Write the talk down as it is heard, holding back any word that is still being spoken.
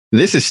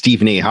This is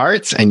Stephen A.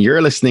 Hart, and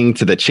you're listening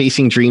to the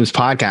Chasing Dreams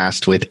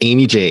podcast with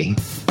Amy J.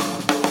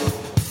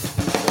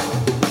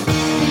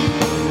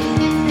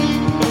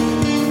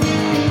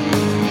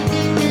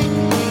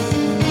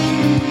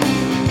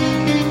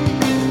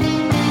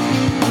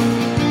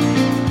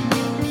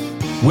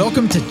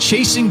 Welcome to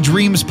Chasing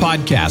Dreams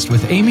podcast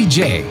with Amy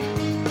J.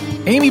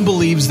 Amy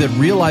believes that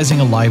realizing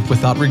a life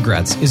without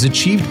regrets is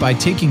achieved by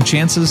taking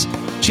chances,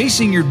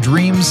 chasing your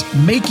dreams,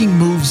 making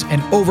moves,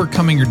 and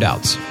overcoming your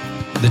doubts.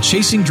 The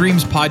Chasing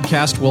Dreams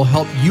podcast will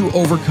help you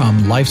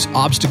overcome life's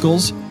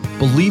obstacles,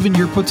 believe in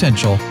your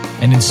potential,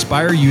 and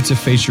inspire you to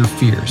face your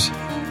fears.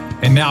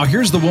 And now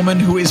here's the woman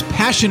who is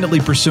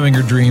passionately pursuing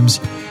her dreams,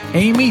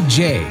 Amy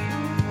J.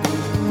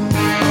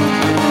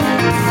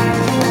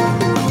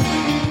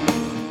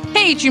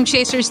 Hey, Dream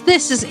Chasers,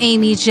 this is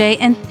Amy J,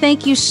 and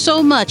thank you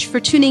so much for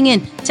tuning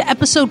in to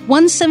episode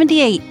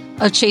 178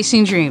 of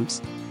Chasing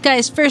Dreams.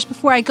 Guys, first,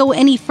 before I go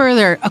any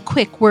further, a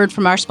quick word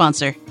from our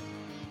sponsor.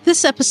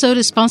 This episode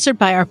is sponsored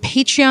by our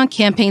Patreon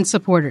campaign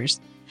supporters.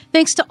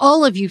 Thanks to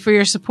all of you for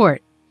your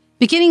support.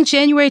 Beginning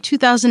January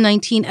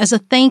 2019, as a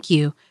thank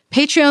you,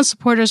 Patreon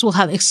supporters will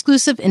have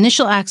exclusive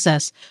initial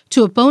access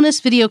to a bonus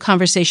video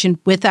conversation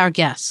with our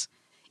guests.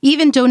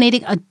 Even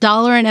donating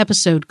 $1 an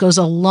episode goes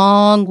a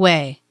long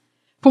way.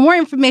 For more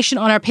information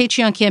on our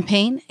Patreon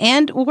campaign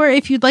or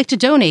if you'd like to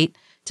donate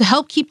to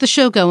help keep the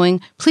show going,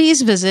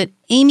 please visit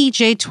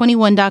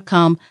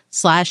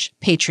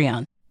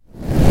amyj21.com/Patreon.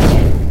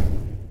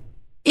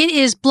 It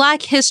is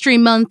Black History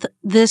Month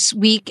this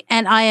week,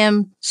 and I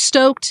am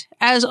stoked,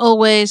 as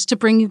always, to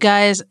bring you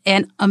guys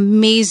an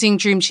amazing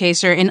Dream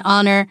Chaser in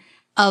honor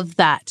of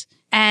that.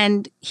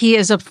 And he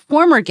is a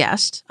former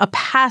guest, a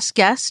past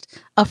guest,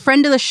 a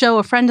friend of the show,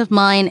 a friend of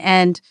mine,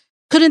 and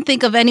couldn't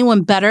think of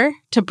anyone better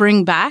to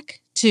bring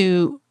back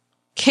to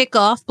kick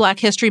off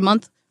Black History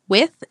Month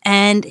with,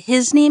 and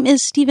his name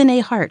is Stephen A.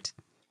 Hart.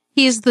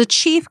 He is the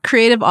Chief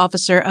Creative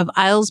Officer of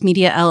Isles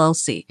Media,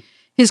 LLC.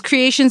 His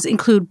creations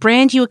include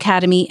Brand U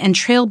Academy and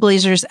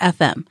Trailblazers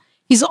FM.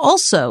 He's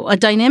also a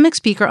dynamic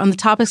speaker on the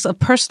topics of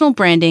personal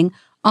branding,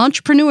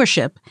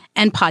 entrepreneurship,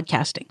 and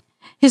podcasting.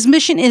 His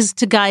mission is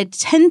to guide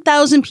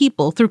 10,000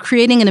 people through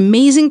creating an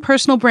amazing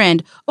personal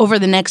brand over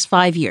the next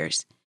 5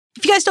 years.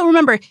 If you guys don't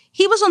remember,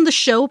 he was on the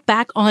show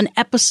back on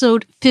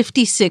episode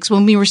 56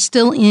 when we were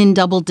still in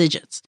double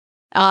digits.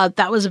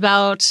 That was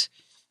about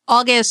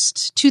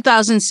August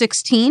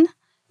 2016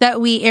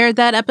 that we aired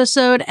that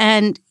episode.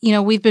 And,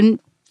 we've been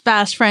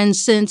fast friends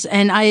since,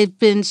 and I've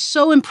been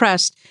so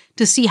impressed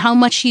to see how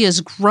much he has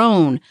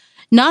grown,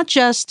 not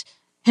just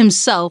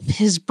himself,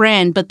 his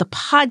brand, but the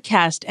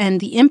podcast, and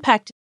the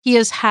impact he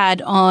has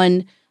had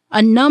on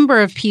a number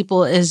of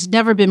people has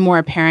never been more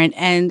apparent,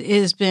 and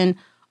it has been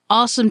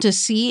awesome to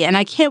see. And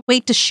I can't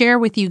wait to share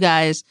with you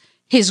guys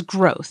his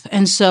growth.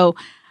 And so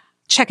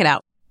check it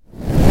out.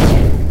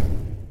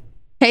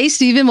 Hey,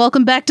 Stephen,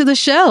 welcome back to the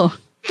show.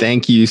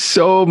 Thank you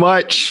so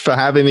much for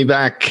having me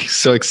back.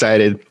 So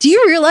excited. Do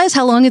you realize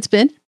how long it's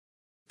been?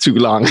 Too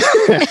long.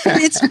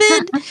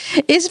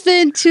 It's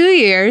been 2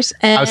 years.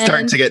 And I was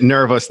starting to get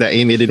nervous that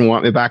Amy didn't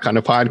want me back on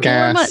the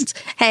podcast.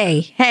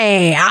 Hey,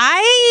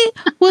 I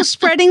was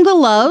spreading the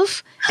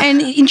love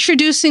and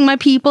introducing my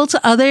people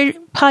to other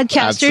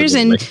podcasters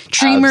and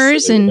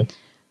dreamers. Absolutely. And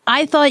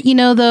I thought,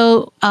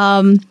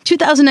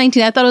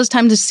 2019, I thought it was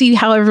time to see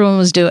how everyone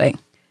was doing.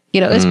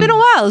 It's been a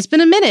while. It's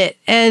been a minute.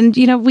 And,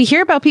 we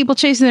hear about people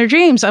chasing their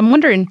dreams. I'm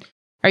wondering,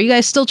 are you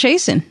guys still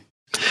chasing?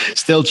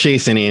 Still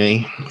chasing,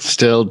 Amy.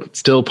 Still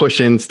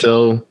pushing,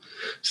 still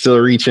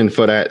reaching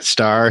for that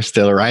star,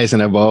 still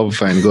rising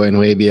above and going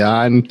way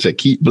beyond to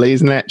keep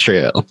blazing that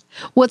trail.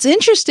 What's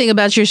interesting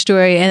about your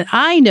story, and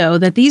I know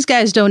that these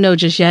guys don't know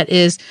just yet,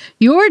 is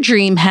your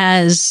dream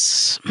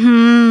has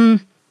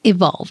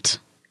evolved.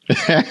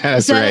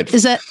 That's right.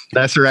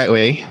 That's the right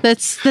way.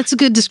 That's a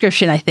good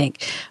description, I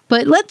think.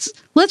 But let's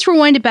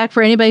rewind it back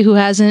for anybody who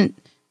isn't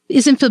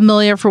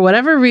familiar for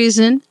whatever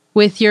reason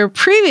with your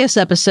previous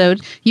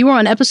episode. You were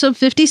on episode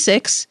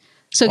 56.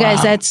 So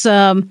guys, that's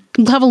we'll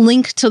have a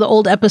link to the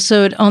old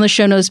episode on the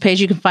show notes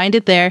page. You can find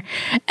it there.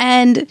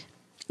 And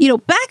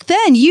back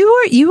then you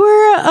were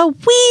a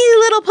wee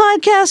little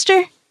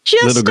podcaster.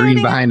 Just little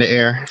green behind the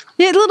ear.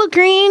 Yeah, little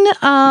green.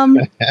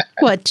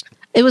 What?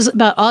 It was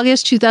about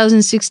August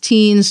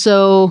 2016.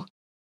 So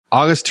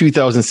August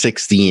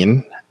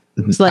 2016,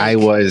 I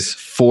was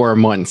 4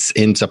 months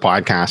into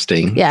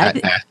podcasting. Yeah,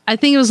 I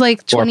think it was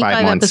like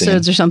 25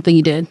 episodes or something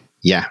you did.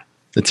 Yeah,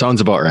 it sounds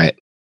about right.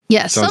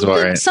 Yeah,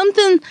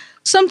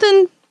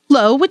 something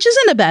low, which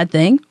isn't a bad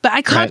thing. But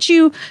I caught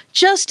you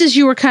just as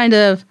you were kind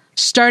of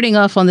starting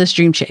off on this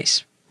dream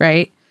chase,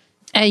 right?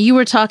 And you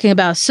were talking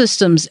about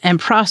systems and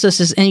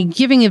processes and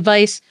giving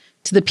advice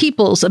to the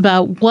peoples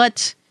about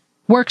what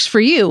works for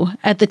you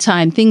at the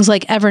time. Things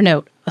like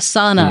Evernote,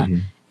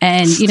 Asana,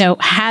 and,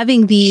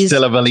 having these...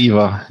 Still a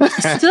believer.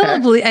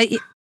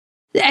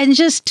 And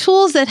just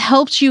tools that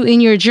helped you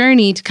in your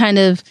journey to kind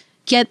of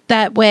get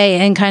that way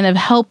and kind of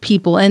help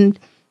people. And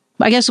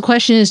I guess the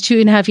question is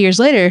 2.5 years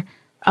later,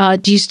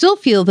 do you still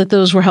feel that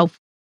those were helpful?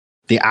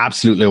 They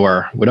absolutely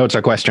were. Without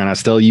a question, I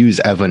still use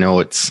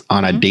Evernote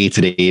on a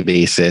day-to-day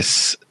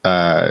basis.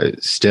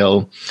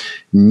 Still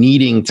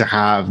needing to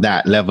have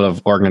that level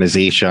of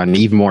organization,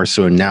 even more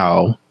so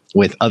now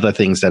with other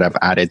things that I've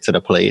added to the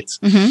plate.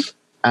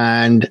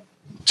 And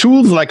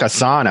tools like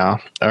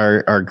Asana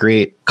are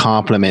great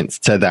complements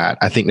to that.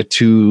 I think the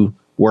two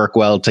work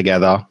well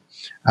together.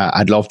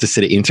 I'd love to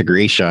see the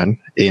integration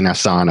in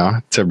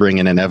Asana to bring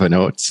in an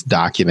Evernote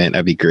document.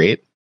 That'd be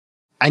great.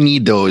 I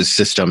need those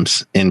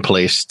systems in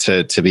place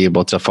to be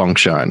able to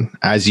function.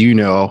 As you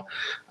know,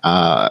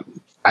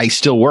 I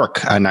still work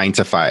a 9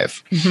 to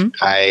 5.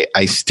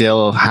 I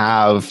still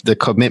have the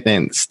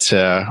commitments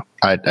to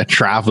a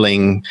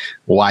traveling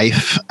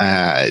wife,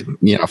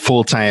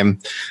 full-time.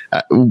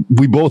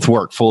 We both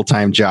work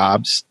full-time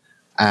jobs,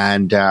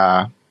 and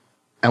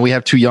we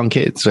have 2 young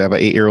kids. We have an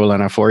 8-year-old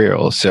and a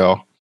 4-year-old.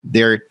 So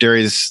there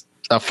is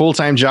a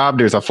full-time job.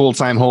 There's a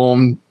full-time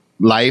home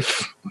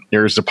life.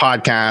 There's a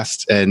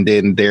podcast, and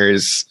then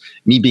there's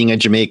me being in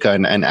Jamaica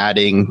and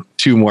adding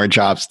 2 more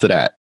jobs to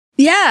that.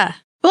 Yeah.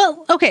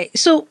 Well, okay.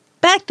 So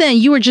back then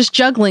you were just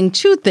juggling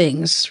 2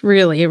 things,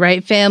 really,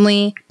 right?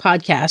 Family,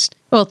 podcast.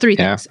 Well, 3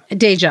 things. A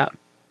day job.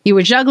 You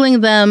were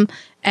juggling them,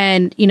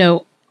 and,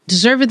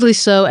 deservedly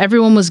so.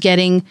 Everyone was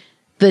getting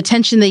the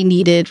attention they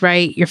needed,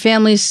 right? Your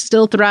family's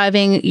still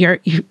thriving.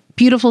 Your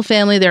beautiful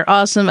family. They're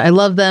awesome. I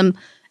love them.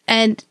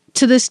 And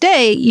to this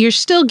day, you're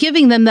still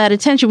giving them that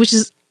attention, which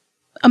is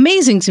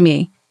amazing to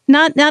me.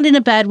 Not in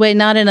a bad way,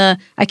 not in a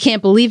I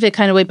can't believe it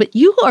kind of way, but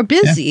you are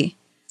busy.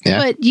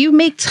 But you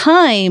make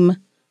time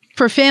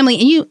for family,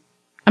 and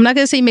I'm not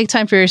going to say make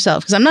time for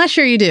yourself, because I'm not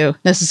sure you do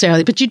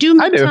necessarily, but you do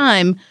make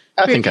time.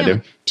 I think I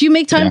do. Do you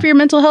make time for your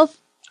mental health?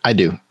 I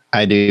do.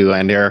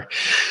 And there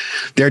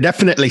are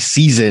definitely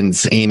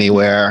seasons, Amy,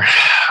 where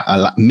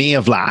May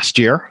of last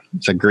year,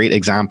 it's a great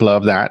example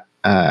of that.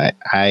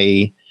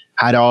 I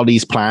had all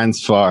these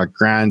plans for a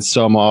grand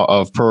summer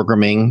of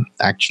programming,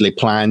 actually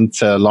planned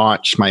to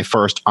launch my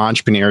first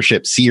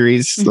entrepreneurship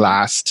series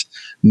last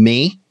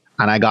May.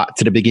 And I got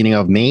to the beginning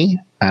of May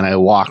and I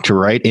walked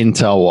right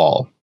into a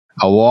wall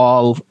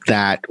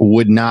that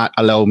would not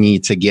allow me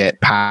to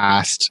get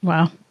past.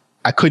 Wow.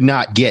 I could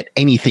not get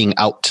anything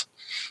out.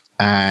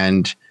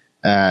 And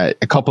a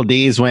couple of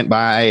days went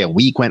by, a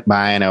week went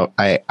by, and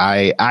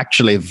I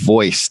actually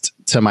voiced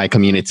to my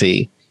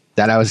community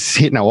that I was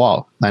hitting a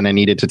wall and I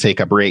needed to take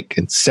a break.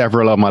 And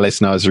several of my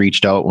listeners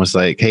reached out and was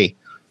like, hey,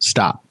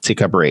 stop, take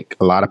a break.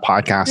 A lot of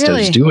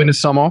podcasters do in the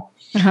summer.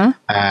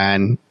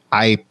 And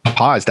I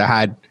paused. I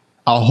had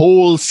a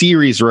whole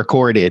series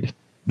recorded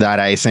that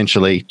I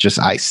essentially just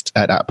iced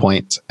at that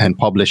point and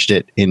published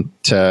it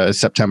into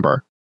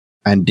September,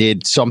 and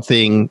did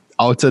something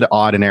out of the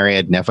ordinary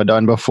I'd never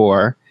done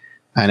before.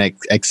 And I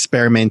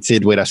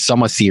experimented with a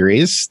summer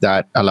series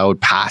that allowed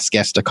past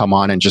guests to come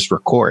on and just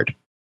record,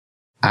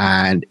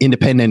 and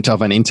independent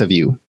of an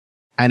interview.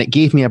 And it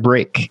gave me a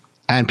break,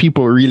 and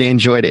people really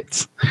enjoyed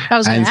it. I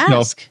was going to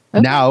ask.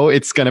 Now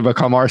it's going to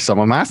become our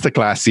summer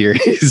masterclass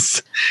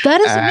series.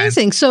 That is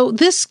amazing. So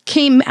this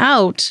came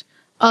out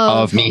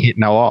of me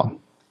hitting a wall.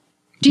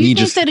 Do you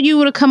think that you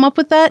would have come up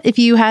with that if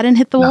you hadn't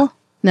hit the wall?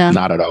 No,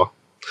 not at all.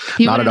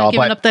 You not at all.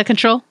 Given up that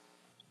control?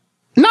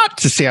 Not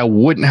to say I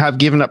wouldn't have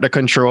given up the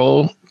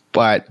control,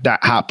 but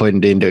that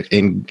happened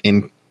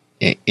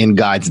in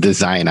God's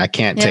design. I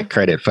can't take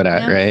credit for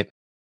that, right?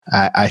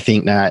 I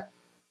think that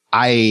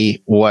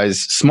I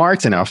was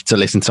smart enough to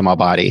listen to my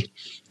body.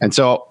 And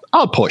so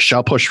I'll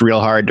push real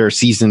hard. There are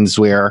seasons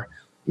where,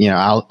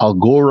 I'll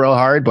go real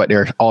hard, but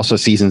there are also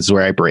seasons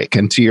where I break.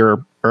 And to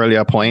your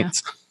earlier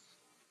point,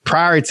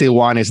 priority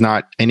one is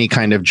not any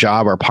kind of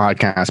job or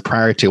podcast.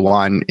 Priority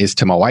one is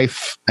to my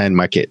wife and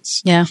my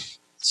kids. Yeah.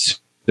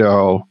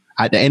 So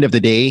at the end of the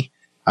day,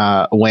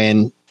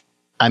 when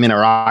I'm in a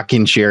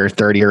rocking chair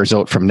 30 years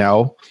old from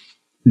now,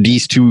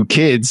 these 2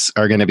 kids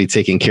are going to be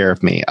taking care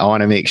of me. I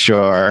want to make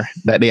sure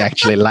that they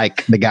actually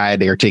like the guy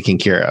they're taking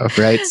care of.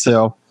 Right.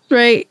 So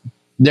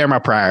they're my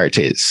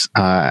priorities,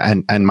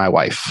 and my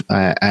wife.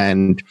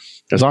 And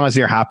as long as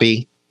they're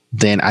happy,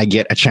 then I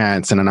get a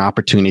chance and an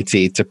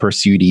opportunity to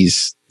pursue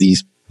these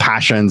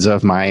passions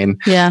of mine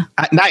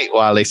at night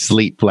while they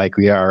sleep, like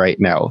we are right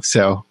now.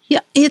 So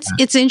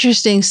it's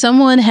interesting.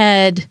 Someone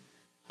had,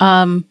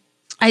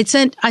 I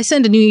sent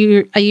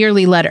a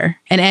yearly letter,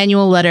 an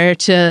annual letter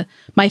to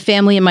my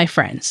family and my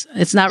friends.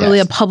 It's not really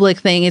a public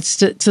thing. It's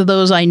to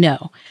those I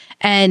know.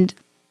 And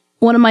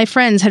one of my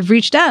friends had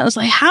reached out. I was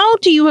like, how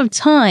do you have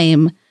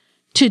time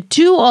to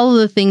do all of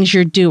the things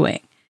you're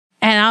doing?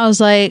 And I was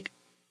like,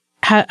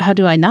 how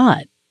do I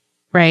not?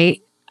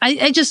 Right.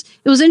 It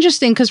was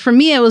interesting because for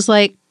me, it was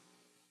like,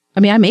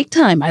 I make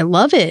time. I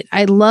love it.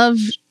 I love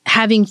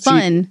having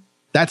fun. See,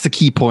 that's the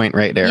key point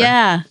right there.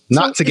 Yeah.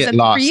 Not to get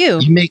lost. For you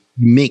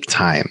make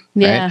time.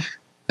 Yeah. Right?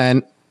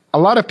 And a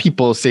lot of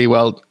people say,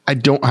 well, I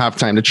don't have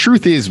time. The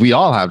truth is we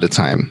all have the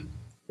time,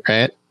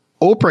 right?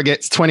 Oprah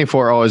gets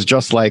 24 hours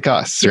just like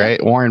us,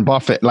 right? Warren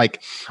Buffett,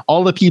 like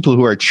all the people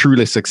who are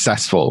truly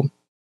successful,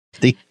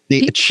 they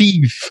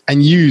achieve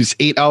and use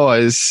 8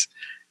 hours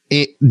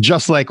it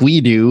just like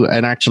we do,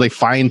 and actually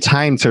find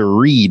time to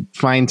read,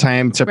 find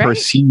time to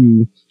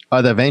pursue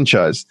other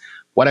ventures.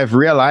 What I've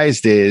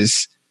realized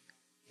is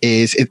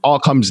it all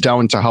comes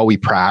down to how we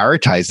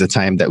prioritize the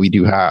time that we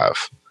do have,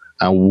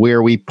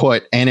 where we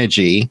put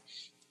energy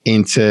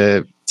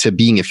into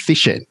being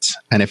efficient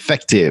and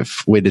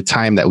effective with the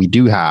time that we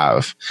do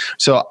have.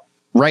 So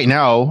right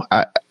now,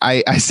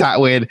 I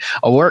sat with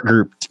a work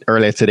group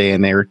earlier today,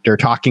 and they're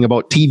talking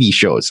about TV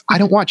shows. I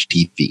don't watch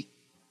TV.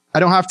 I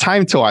don't have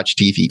time to watch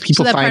TV.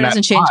 People so that find part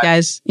hasn't changed,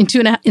 guys.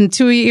 In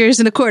 2 years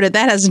and a quarter,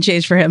 that hasn't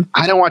changed for him.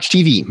 I don't watch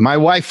TV. My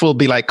wife will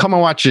be like, "Come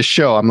and watch this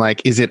show." I'm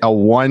like, "Is it a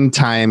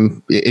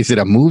one-time? Is it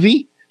a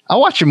movie?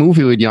 I'll watch a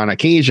movie with you on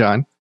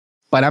occasion,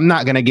 but I'm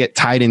not going to get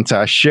tied into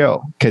a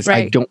show because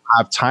I don't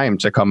have time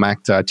to come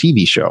back to a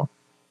TV show."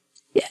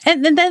 Yeah,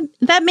 and then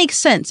that makes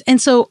sense.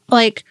 And so,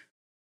 like,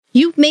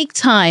 you make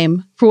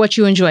time for what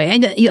you enjoy.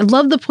 And I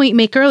love the point you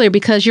make earlier,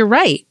 because you're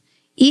right.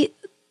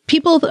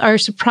 People are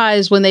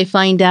surprised when they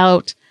find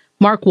out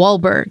Mark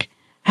Wahlberg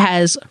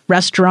has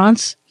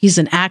restaurants. He's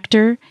an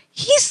actor.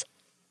 He's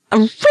a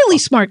really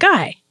smart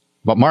guy.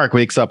 But Mark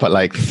wakes up at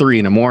like 3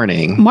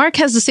 a.m. Mark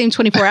has the same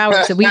 24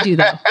 hours that we do,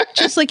 though.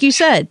 Just like you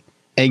said.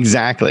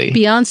 Exactly.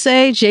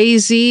 Beyonce,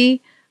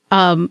 Jay-Z,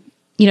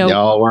 they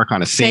all work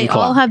on the same clock.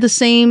 They all have the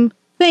same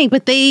thing,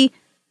 but they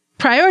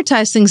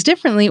prioritize things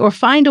differently or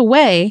find a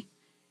way.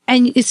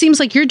 And it seems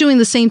like you're doing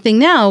the same thing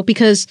now,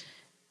 because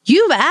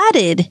you've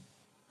added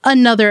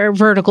another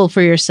vertical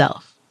for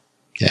yourself.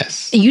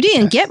 Yes. You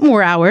didn't get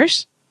more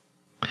hours.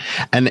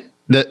 And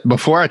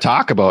before I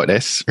talk about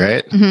this,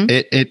 right,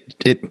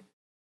 it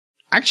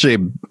actually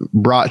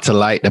brought to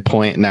light the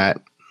point that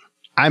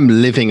I'm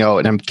living out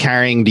and I'm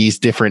carrying these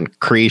different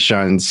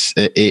creations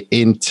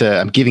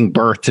I'm giving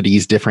birth to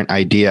these different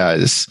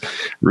ideas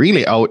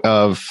really out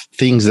of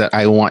things that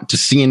I want to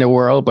see in the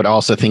world, but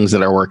also things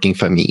that are working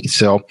for me.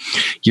 So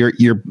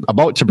you're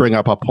about to bring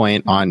up a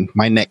point on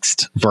my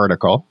next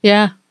vertical.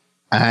 Yeah.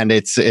 And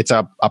it's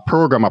a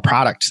program, a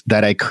product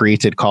that I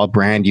created called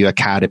Brand You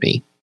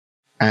Academy.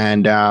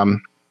 And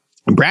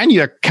Brand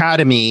You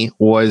Academy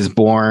was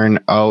born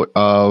out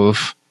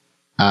of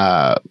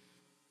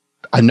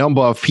a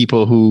number of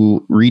people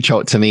who reach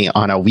out to me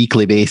on a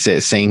weekly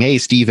basis saying, "Hey,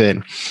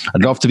 Stephen,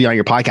 I'd love to be on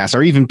your podcast,"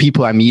 or even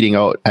people I'm meeting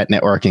out at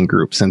networking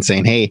groups and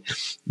saying, "Hey,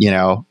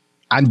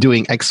 I'm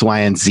doing X, Y,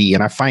 and Z,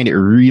 and I find it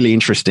really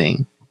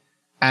interesting."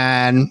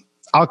 And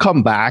I'll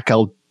come back,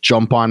 I'll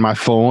jump on my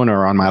phone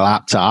or on my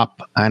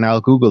laptop and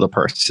I'll Google the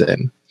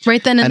person.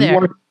 Right then and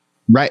there.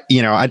 Right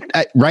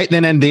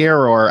then and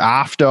there, or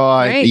after,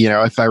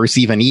 if I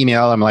receive an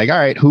email, I'm like, all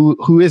right,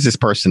 who is this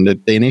person? The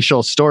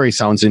initial story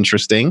sounds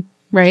interesting.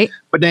 Right.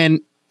 But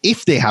then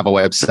if they have a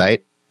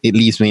website, it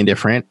leaves me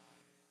indifferent.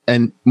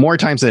 And more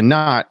times than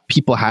not,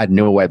 people had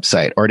no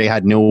website or they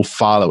had no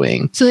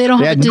following. So they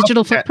don't have a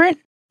digital footprint?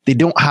 They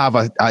don't have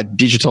a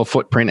digital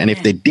footprint. And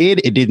if they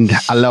did, it didn't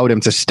allow them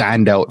to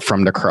stand out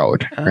from the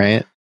crowd.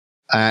 Right.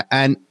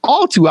 And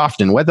all too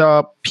often,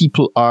 whether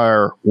people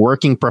are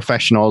working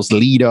professionals,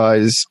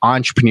 leaders,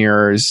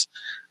 entrepreneurs,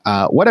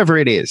 whatever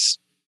it is,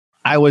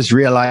 I was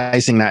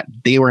realizing that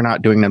they were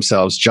not doing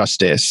themselves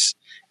justice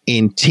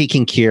in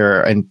taking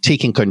care and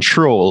taking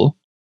control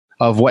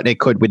of what they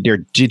could with their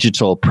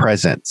digital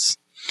presence.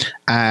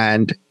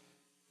 And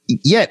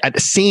yet at the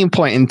same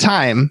point in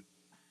time,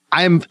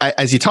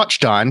 as you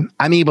touched on,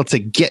 I'm able to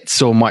get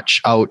so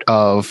much out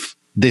of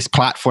this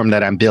platform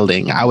that I'm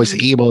building. I was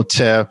able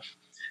to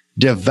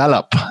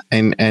develop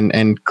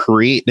and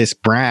create this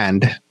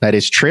brand that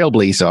is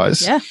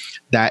Trailblazers,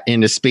 that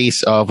in the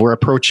space of, we're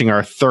approaching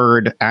our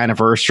 3rd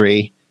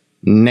anniversary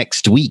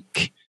next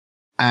week.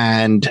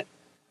 And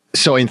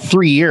so in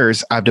 3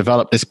 years, I've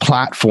developed this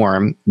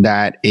platform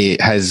that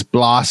it has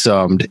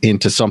blossomed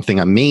into something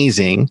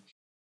amazing.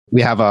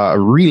 We have a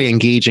really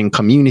engaging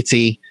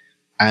community,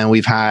 and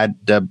we've had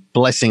the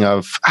blessing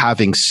of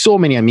having so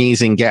many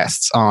amazing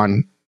guests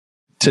on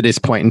to this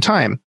point in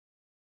time.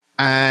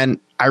 And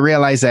I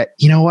realized that,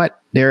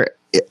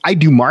 I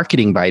do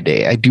marketing by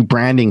day. I do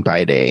branding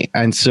by day.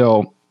 And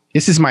so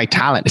this is my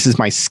talent. This is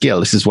my skill.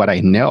 This is what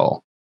I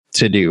know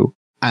to do.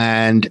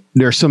 And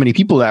there are so many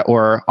people that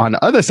were on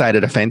the other side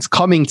of the fence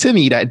coming to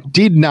me that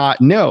did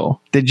not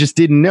know. They just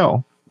didn't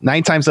know.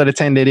 9 times out of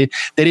 10, they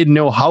didn't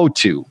know how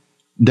to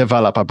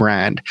develop a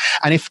brand.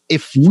 And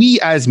if we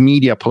as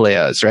media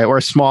players, right,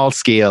 we're small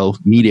scale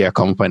media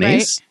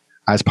companies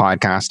as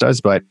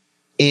podcasters, but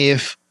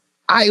if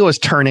I was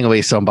turning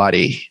away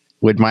somebody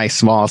with my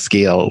small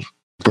scale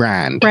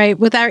brand, right,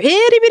 with our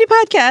itty bitty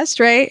podcast,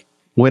 right,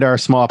 with our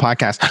small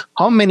podcast,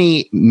 how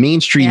many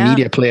mainstream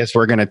media players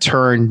were going to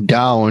turn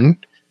down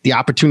the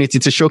opportunity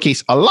to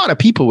showcase a lot of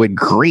people with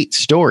great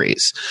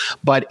stories?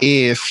 But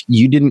if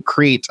you didn't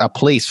create a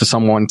place for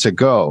someone to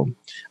go,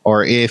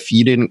 or if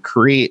you didn't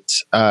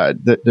create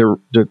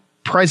the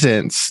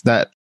presence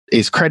that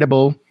is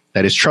credible,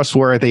 that is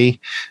trustworthy,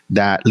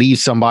 that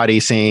leaves somebody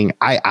saying,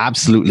 I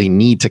absolutely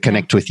need to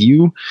connect with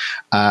you,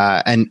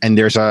 and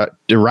there's the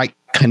right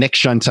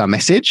connection to a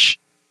message,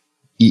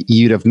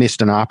 you'd have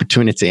missed an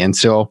opportunity. And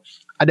so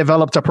I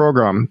developed a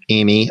program,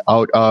 Amy,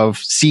 out of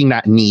seeing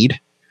that need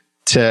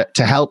to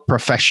help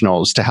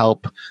professionals, to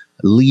help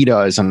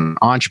leaders and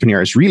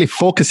entrepreneurs, really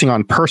focusing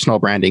on personal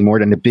branding more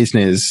than the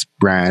business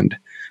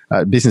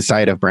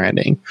side of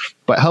branding,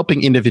 but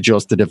helping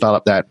individuals to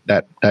develop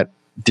that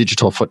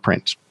digital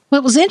footprint.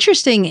 What was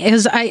interesting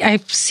is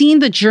I've seen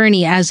the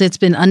journey as it's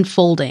been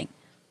unfolding.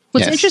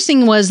 What's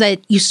interesting was that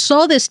you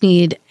saw this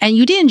need and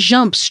you didn't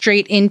jump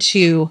straight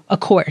into a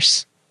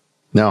course.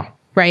 No.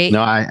 Right?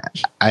 No,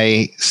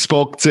 I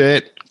spoke to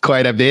it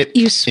quite a bit.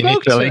 You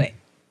spoke to it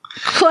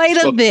quite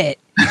a bit.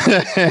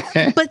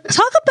 But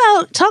talk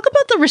about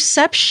the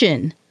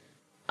reception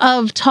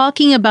of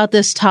talking about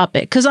this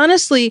topic. Because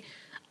honestly,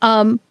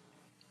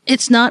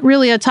 it's not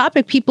really a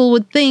topic people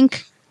would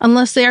think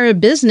unless they are a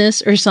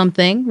business or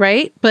something,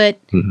 right? But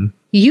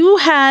you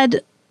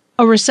had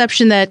a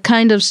reception that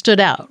kind of stood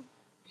out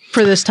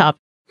for this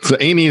topic. So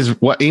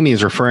what Amy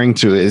is referring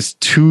to is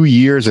 2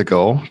 years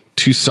ago,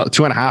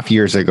 2.5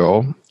 years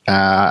ago,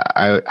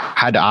 I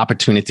had the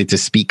opportunity to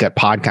speak at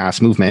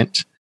Podcast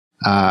Movement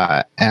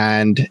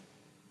and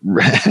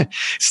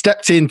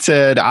stepped into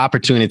the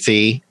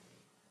opportunity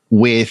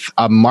with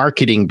a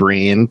marketing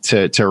brain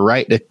to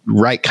write the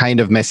right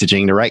kind of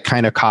messaging, the right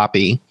kind of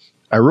copy.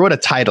 I wrote a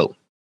title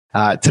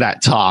to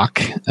that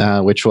talk,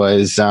 which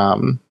was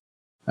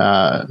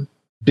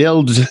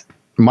Build,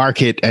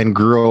 Market, and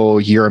Grow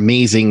Your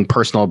Amazing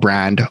Personal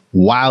Brand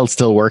While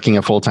Still Working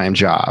a Full-Time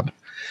Job.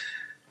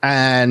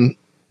 And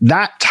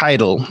that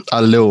title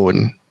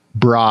alone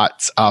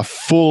brought a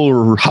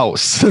full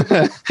house.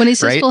 When he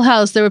says right? Full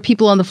house, there were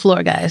people on the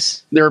floor,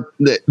 guys.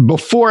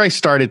 Before I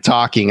started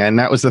talking, and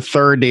that was the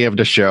third day of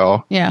the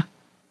show. Yeah.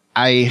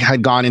 I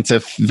had gone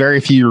into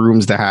very few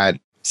rooms that had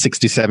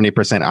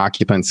 60-70%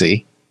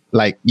 occupancy.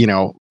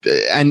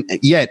 And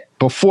yet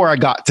before I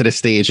got to the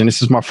stage, and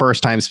this is my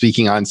first time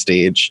speaking on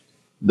stage,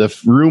 the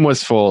room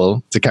was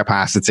full to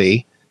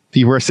capacity.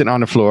 People were sitting on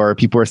the floor.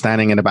 People were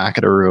standing in the back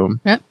of the room.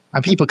 Yep.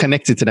 And people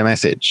connected to the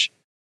message.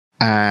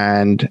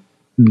 And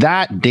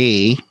that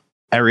day,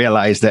 I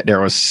realized that there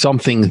was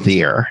something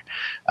there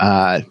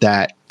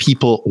that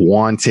people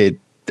wanted,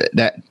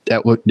 that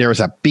there was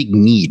a big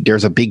need.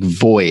 There's a big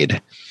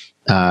void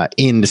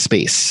in the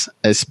space,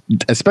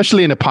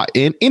 especially in the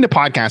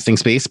podcasting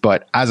space,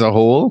 but as a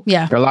whole,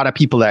 there are a lot of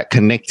people that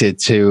connected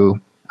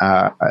to,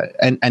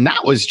 and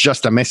that was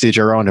just a message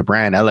around the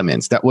brand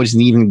elements. That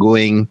wasn't even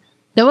going.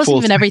 That wasn't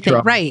even everything,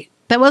 right?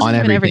 That wasn't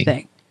even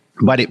everything.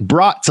 But it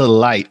brought to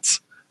light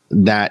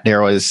that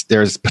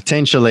there's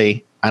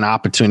potentially an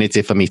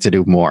opportunity for me to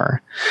do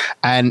more.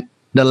 And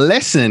the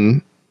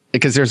lesson,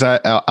 because there's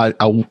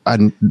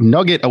a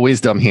nugget of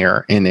wisdom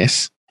here in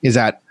this, is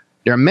that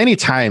there are many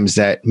times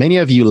that many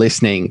of you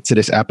listening to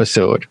this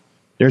episode,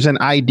 there's an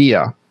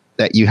idea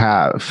that you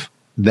have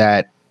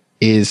that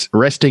is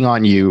resting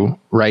on you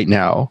right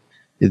now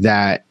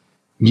that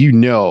you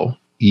know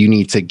you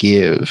need to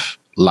give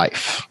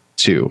life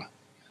to.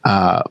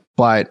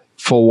 But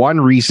for one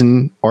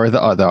reason or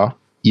the other,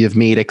 you've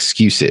made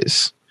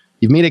excuses.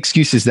 You've made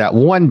excuses that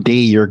one day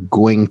you're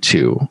going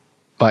to,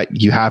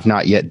 but you have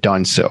not yet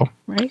done so.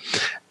 Right.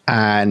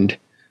 And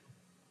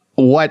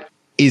what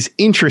is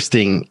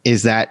interesting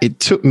is that it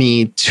took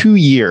me 2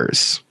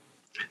 years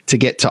to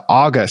get to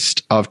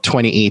August of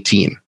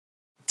 2018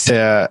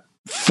 to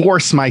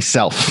force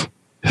myself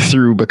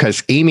through,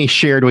 because Amy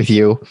shared with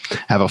you, I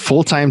have a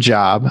full-time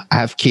job, I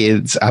have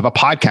kids, I have a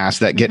podcast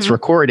that gets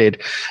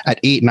recorded at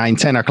 8, 9,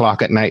 10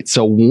 o'clock at night.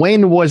 So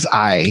when was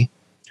I,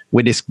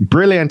 with this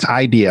brilliant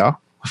idea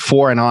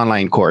for an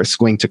online course,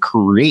 going to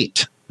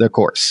create the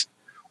course?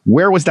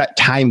 Where was that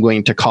time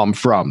going to come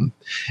from?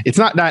 It's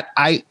not that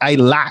I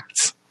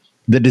lacked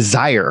the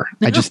desire.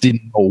 I just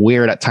didn't know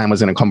where that time was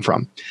going to come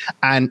from.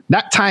 And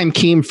that time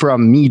came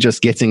from me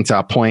just getting to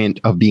a point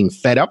of being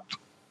fed up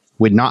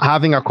with not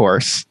having a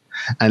course.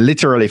 And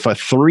literally for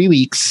 3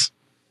 weeks,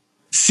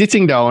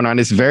 sitting down on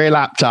this very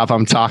laptop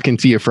I'm talking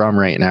to you from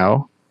right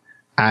now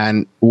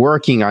and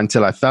working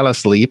until I fell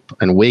asleep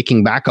and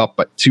waking back up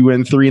at 2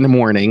 and 3 in the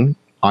morning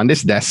on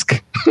this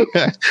desk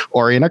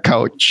or in a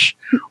couch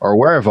or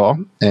wherever,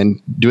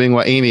 and doing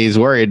what Amy is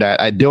worried that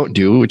I don't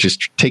do, which is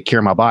take care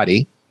of my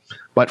body.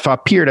 But for a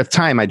period of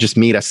time, I just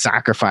made a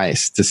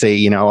sacrifice to say,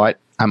 you know what,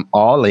 I'm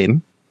all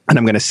in and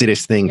I'm going to see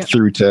this thing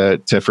through to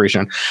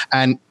fruition.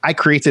 And I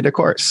created a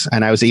course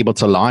and I was able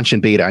to launch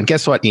in beta. And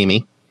guess what,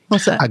 Amy?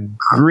 What's that? A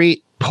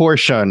great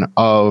portion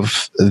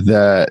of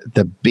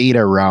the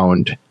beta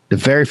round, the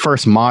very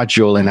first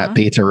module in that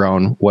beta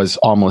round, was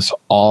almost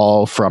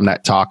all from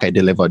that talk I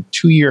delivered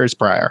 2 years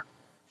prior.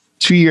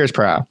 2 years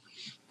prior.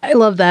 I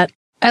love that.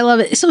 I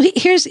love it. So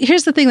here's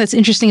the thing that's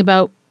interesting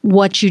about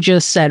what you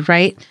just said,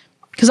 right?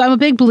 Because I'm a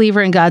big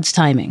believer in God's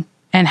timing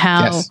and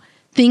how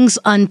things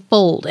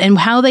unfold, and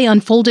how they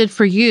unfolded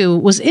for you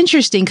was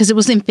interesting because it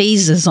was in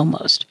phases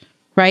almost,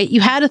 right?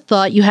 You had a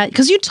thought,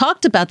 because you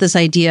talked about this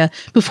idea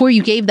before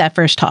you gave that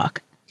first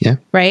talk. Yeah.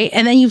 Right.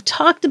 And then you've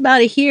talked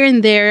about it here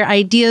and there,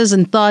 ideas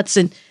and thoughts,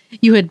 and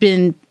you had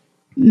been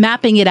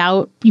mapping it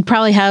out. You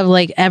probably have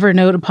like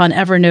Evernote upon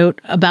Evernote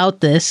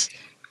about this,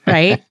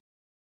 right?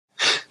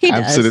 He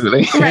does.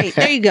 Absolutely. Right.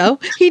 There you go.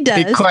 He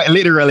does. It quite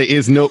literally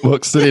is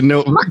notebooks within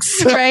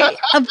notebooks. Right.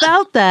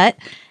 About that.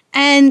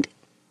 And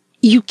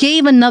you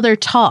gave another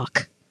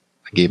talk.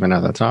 I gave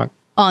another talk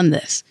on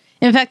this.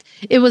 In fact,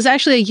 it was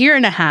actually a year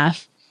and a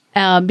half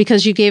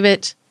because you gave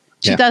it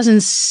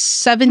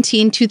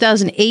 2017,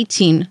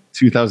 2018.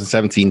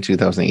 2017,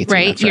 2018.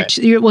 Right. That's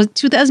right. Well,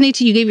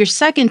 2018, you gave your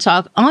second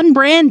talk on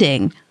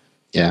branding.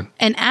 Yeah.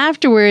 And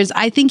afterwards,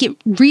 I think it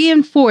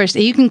reinforced,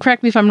 and you can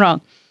correct me if I'm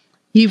wrong,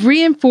 you've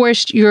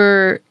reinforced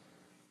the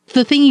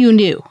thing you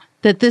knew,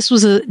 that this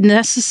was a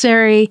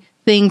necessary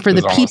thing for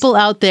the people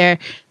out there,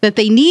 that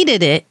they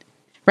needed it,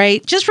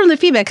 right? Just from the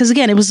feedback. Because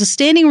again, it was a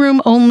standing room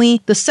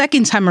only the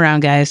second time around,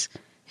 guys.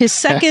 His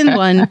second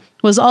one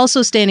was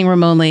also standing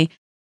room only.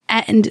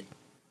 And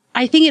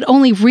I think it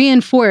only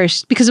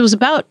reinforced, because it was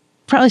about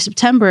probably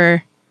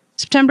September,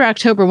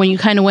 October, when you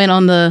kind of went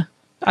on the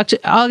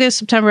August,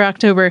 September,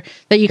 October,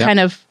 that you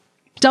kind of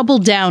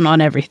doubled down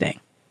on everything.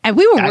 And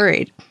we were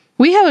worried.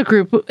 We have a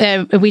group,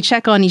 we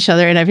check on each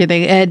other and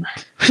everything. And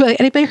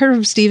anybody heard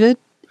of Steven?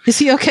 Is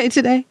he okay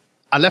today?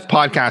 I left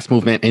Podcast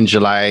Movement in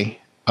July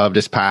of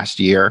this past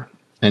year,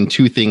 and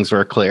two things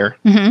were clear.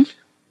 Mm-hmm.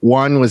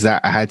 One was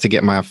that I had to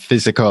get my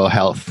physical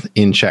health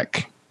in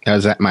check. I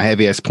was at my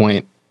heaviest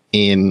point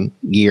in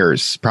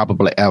years,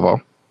 probably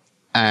ever.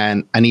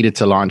 And I needed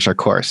to launch a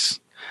course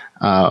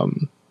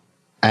and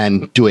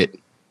do it.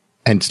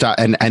 And start,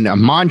 and a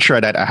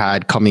mantra that I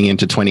had coming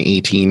into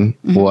 2018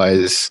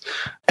 was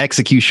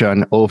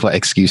execution over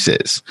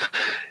excuses.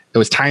 It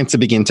was time to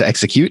begin to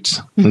execute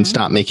and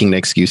stop making the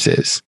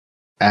excuses.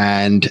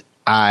 And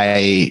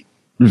I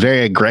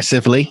very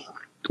aggressively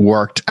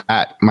worked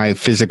at my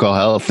physical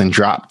health and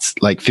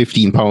dropped like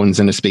 15 pounds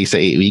in the space of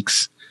 8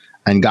 weeks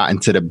and got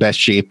into the best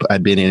shape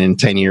I'd been in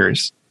 10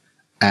 years.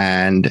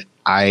 And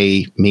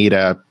I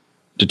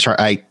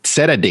I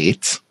set a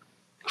date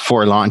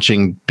for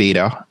launching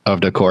beta of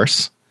the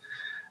course.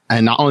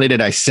 And not only did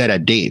I set a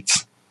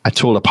date, I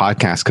told the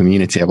podcast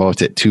community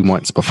about it 2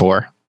 months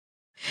before.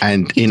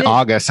 And in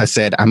August, I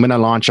said, I'm going to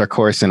launch our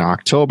course in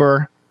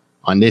October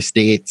on this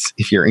date.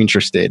 If you're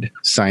interested,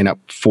 sign up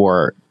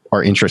for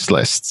our interest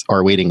lists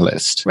or waiting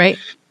list. Right.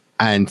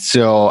 And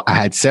so I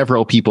had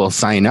several people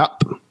sign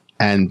up,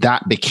 and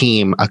that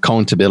became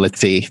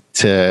accountability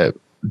to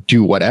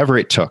do whatever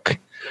it took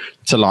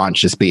to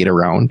launch this beta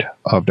round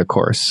of the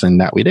course.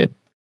 And that we did.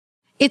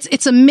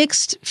 It's a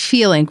mixed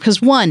feeling because,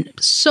 one,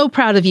 so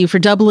proud of you for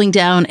doubling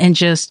down and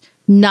just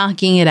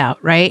knocking it out,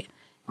 right?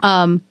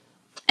 And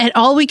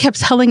all we kept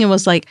telling him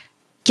was like,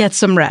 get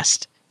some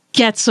rest.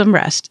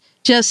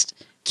 Just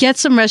get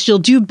some rest. You'll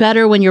do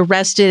better when you're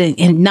rested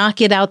and knock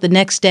it out the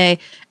next day.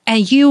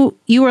 And you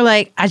were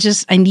like,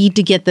 I need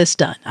to get this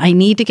done. I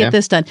need to get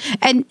this done.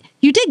 And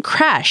you did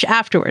crash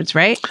afterwards,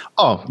 right?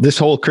 Oh, this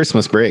whole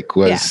Christmas break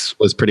was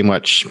pretty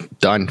much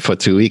done for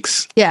 2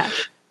 weeks. Yeah.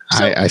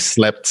 So, I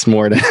slept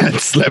more than I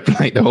slept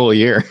like the whole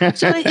year.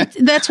 So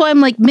that's why I'm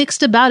like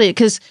mixed about it.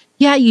 Because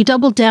you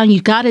doubled down, you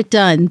got it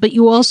done, but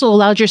you also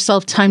allowed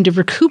yourself time to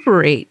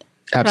recuperate.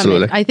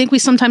 Absolutely. I think we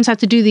sometimes have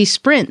to do these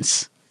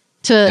sprints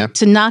to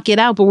knock it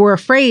out, but we're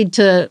afraid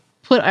to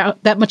put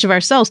out that much of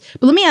ourselves.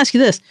 But let me ask you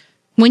this.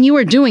 When you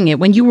were doing it,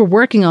 when you were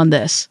working on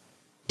this,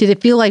 did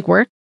it feel like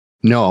work?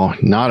 No,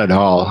 not at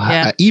all.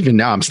 Yeah. Even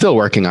now, I'm still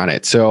working on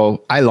it.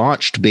 So I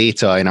launched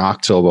beta in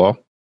October.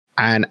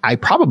 And I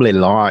probably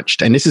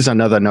launched, and this is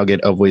another nugget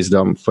of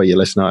wisdom for your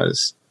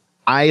listeners.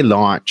 I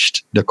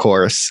launched the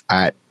course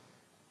at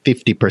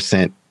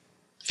 50%,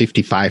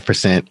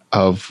 55%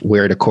 of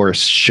where the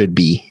course should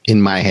be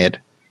in my head.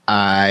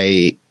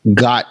 I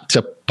got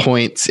to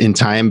points in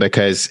time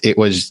because it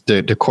was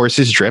the course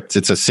is dripped.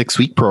 It's a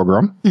 6-week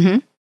program. Mm-hmm.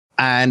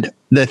 And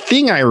the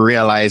thing I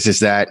realize is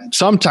that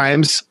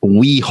sometimes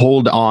we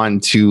hold on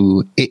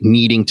to it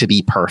needing to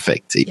be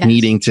perfect,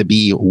 needing to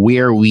be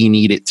where we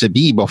need it to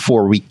be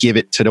before we give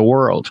it to the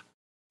world.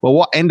 Well,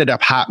 what ended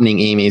up happening,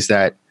 Amy, is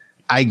that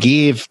I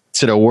gave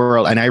to the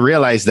world and I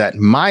realized that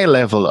my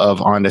level of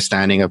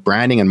understanding of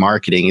branding and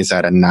marketing is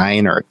at a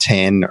 9 or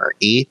 10 or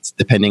 8,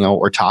 depending on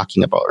what we're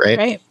talking about, right?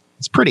 Right.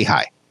 It's pretty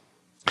high.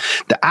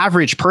 The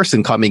average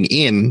person coming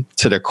in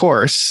to the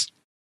course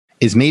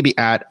is maybe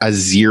at a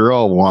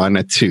 0, 1,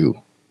 a 2,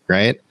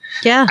 right?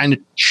 Yeah. And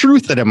the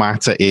truth of the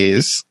matter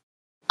is,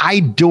 I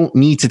don't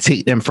need to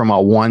take them from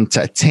a 1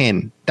 to a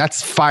 10.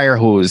 That's fire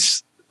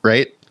hose,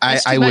 right?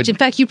 That's too much. In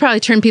fact, you probably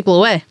turn people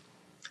away.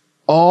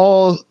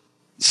 All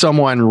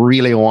someone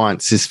really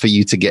wants is for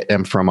you to get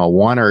them from a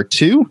 1 or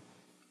 2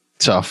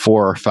 to a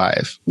 4 or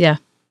 5. Yeah.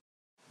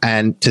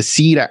 And to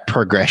see that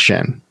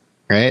progression,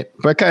 right?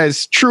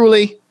 Because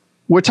truly,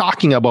 we're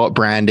talking about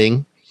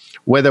branding.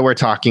 Whether we're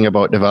talking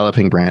about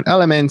developing brand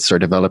elements or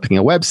developing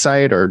a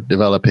website or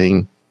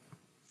developing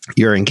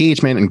your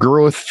engagement and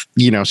growth,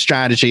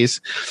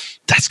 strategies,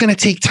 that's going to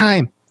take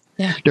time.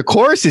 Yeah. The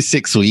course is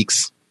 6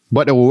 weeks,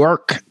 but the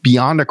work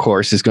beyond the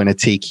course is going to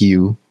take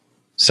you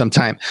some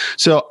time.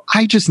 So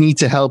I just need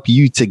to help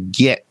you to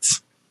get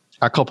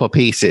a couple of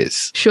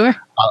paces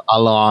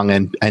along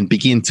and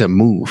begin to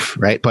move,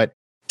 right? But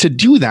to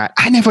do that,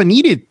 I never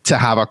needed to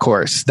have a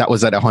course that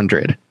was at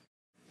 100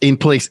 in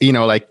place,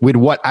 like with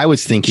what I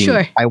was thinking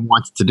I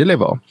wanted to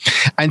deliver.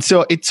 And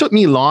so it took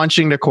me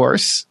launching the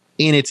course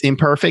in its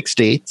imperfect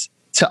state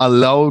to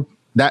allow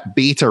that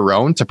beta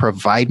round to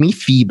provide me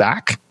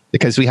feedback,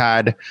 because we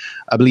had,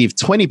 I believe,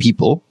 20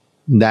 people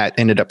that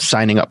ended up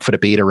signing up for the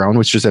beta round,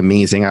 which was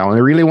amazing. I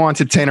only really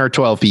wanted 10 or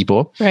 12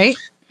 people. Right.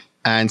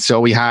 And so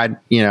we had,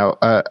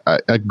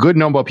 a good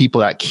number of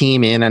people that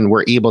came in and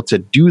were able to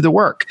do the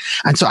work.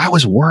 And so I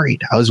was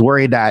worried.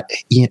 that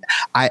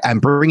I'm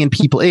bringing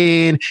people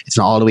in. It's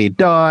not all the way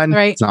done.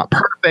 Right. It's not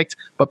perfect,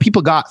 but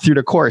people got through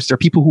the course. There are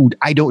people who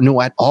I don't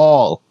know at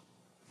all.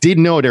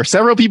 Didn't know. There are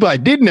several people I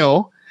did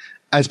know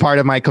as part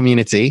of my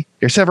community.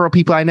 There are several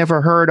people I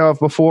never heard of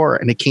before,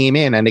 and they came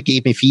in and they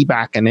gave me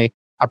feedback and they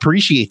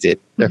appreciated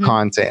their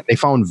content. They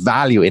found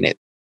value in it.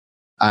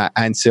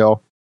 And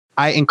so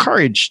I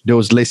encourage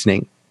those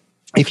listening,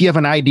 if you have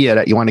an idea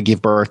that you want to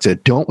give birth to,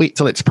 don't wait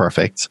till it's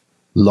perfect.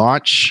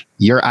 Launch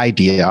your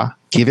idea,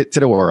 give it to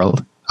the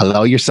world,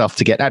 allow yourself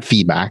to get that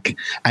feedback,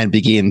 and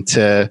begin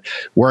to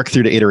work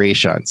through the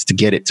iterations to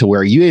get it to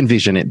where you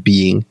envision it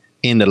being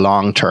in the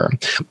long term.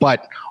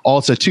 But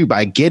also too,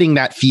 by getting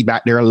that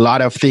feedback, there are a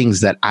lot of things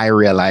that I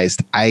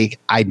realized I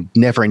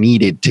never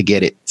needed to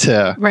get it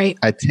to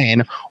a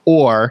 10,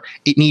 or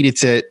it needed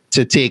to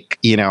take,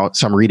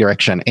 some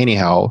redirection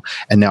anyhow.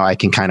 And now I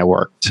can kind of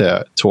work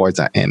towards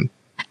that end.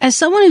 As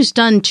someone who's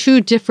done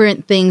two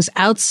different things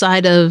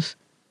outside of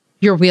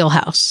your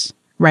wheelhouse,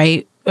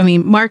 right? I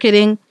mean,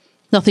 marketing,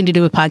 nothing to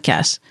do with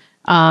podcasts.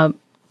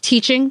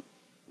 Teaching,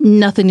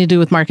 nothing to do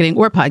with marketing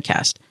or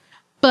podcast.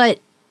 But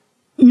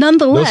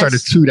nonetheless, those are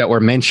the two that we're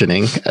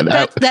mentioning.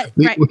 Right.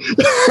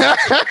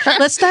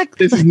 Let's not.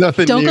 This is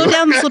nothing. Don't new. go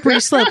down the slippery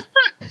slope.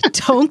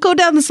 Don't go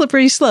down the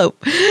slippery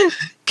slope.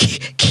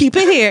 Keep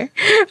it here.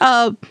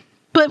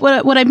 But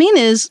what I mean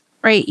is,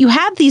 right? You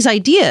have these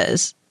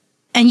ideas,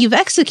 and you've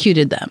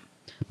executed them.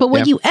 But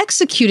when you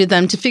executed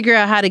them to figure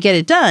out how to get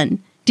it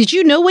done, did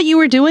you know what you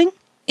were doing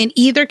in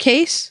either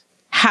case?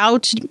 How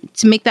to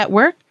make that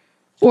work?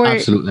 Or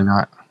absolutely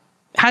not.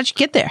 How did you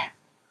get there?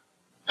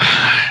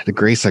 The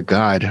grace of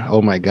God.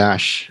 Oh my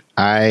gosh.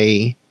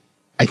 I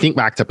think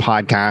back to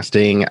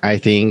podcasting. I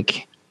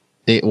think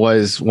it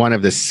was one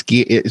of the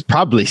it's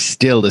probably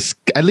still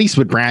at least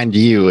with Brand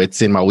U,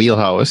 it's in my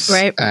wheelhouse.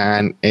 Right.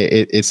 And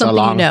it's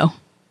something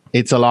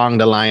it's along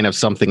the line of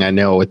something I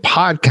know. With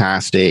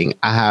podcasting,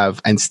 I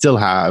have and still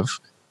have,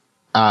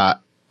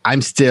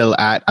 I'm still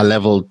at a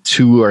level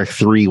 2 or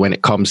 3 when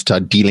it comes to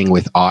dealing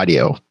with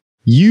audio.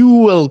 You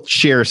will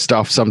share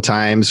stuff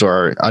sometimes,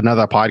 or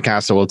another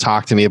podcaster will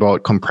talk to me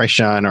about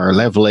compression or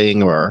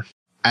leveling,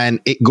 and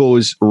it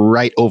goes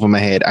right over my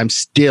head. I'm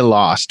still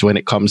lost when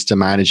it comes to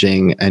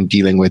managing and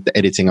dealing with the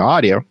editing of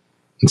audio.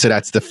 And so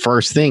that's the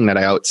first thing that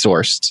I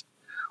outsourced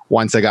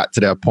once I got to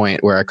the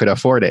point where I could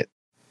afford it.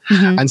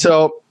 Mm-hmm. And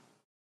so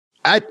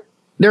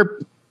there are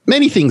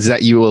many things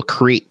that you will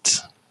create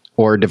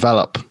or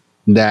develop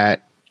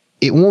that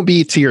it won't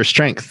be to your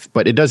strength,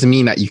 but it doesn't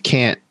mean that you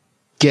can't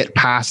get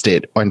past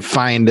it and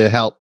find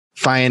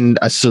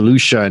a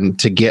solution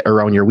to get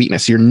around your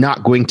weakness. You're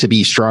not going to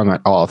be strong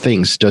at all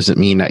things. Doesn't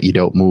mean that you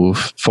don't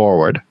move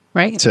forward,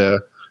 right? To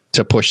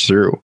push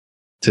through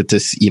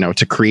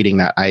to creating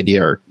that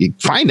idea, or you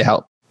find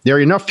help. There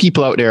are enough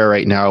people out there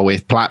right now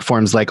with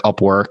platforms like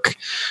Upwork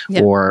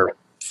or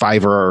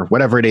Fiverr or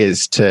whatever it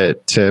is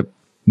to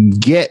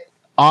get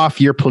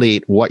off your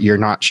plate what you're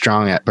not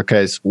strong at.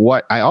 Because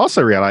what I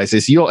also realize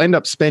is you'll end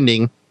up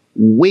spending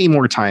way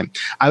more time.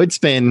 I would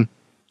spend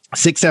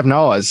 6-7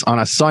 hours on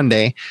a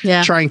Sunday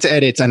trying to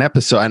edit an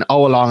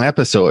hour-long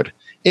episode.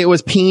 It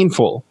was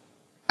painful.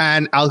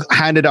 And I'll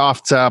hand it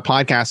off to a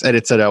podcast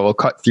editor that will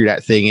cut through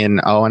that thing in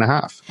an hour and a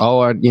half.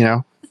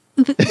 The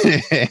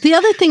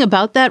other thing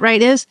about that,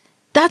 right, is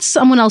that's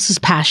someone else's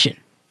passion.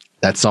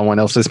 That's someone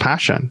else's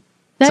passion.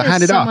 That so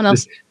hand it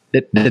off.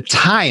 The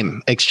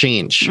time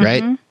exchange,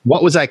 right?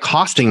 What was I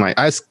costing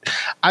I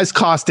was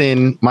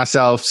costing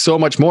myself so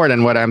much more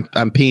than what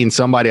I'm paying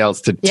somebody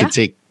else to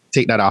take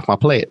that off my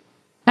plate.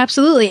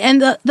 Absolutely.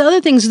 And the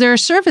other things, there are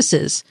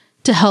services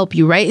to help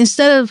you, right?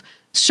 Instead of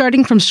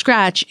starting from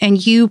scratch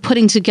and you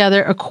putting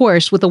together a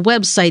course with a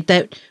website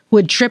that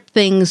would drip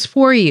things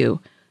for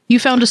you, you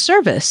found a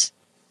service.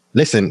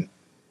 Listen,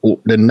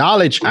 the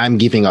knowledge I'm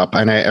giving up,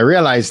 and I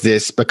realize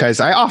this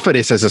because I offer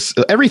this as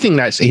everything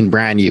that's in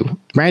Brand U.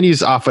 Brand U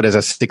is offered as a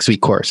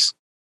 6-week course,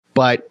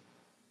 but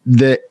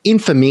the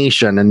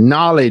information and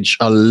knowledge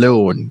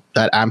alone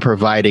that I'm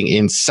providing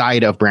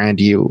inside of Brand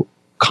U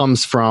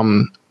comes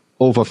from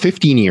over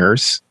 15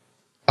 years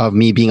of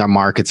me being a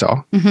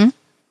marketer. Mm-hmm.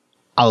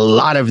 A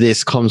lot of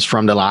this comes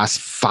from the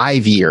last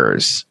 5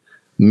 years,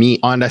 me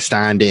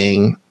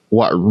understanding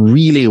what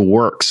really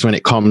works when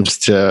it comes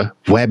to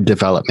web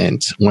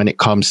development, when it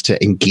comes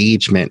to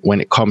engagement,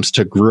 when it comes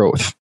to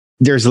growth.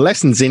 There's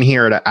lessons in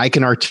here that I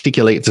can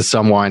articulate to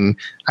someone.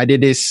 I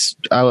did this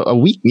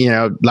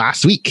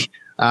last week.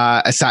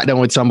 I sat down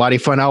with somebody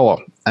for an hour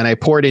and I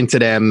poured into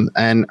them,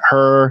 and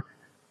her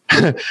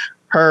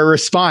her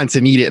response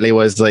immediately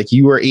was like,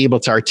 you were able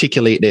to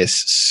articulate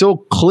this so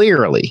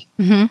clearly.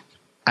 Mm-hmm.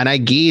 And I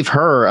gave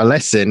her a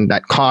lesson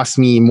that cost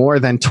me more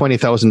than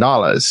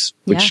 $20,000,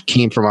 which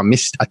came from a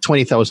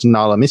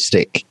 $20,000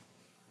 mistake,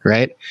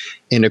 right?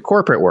 In the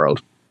corporate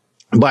world.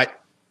 But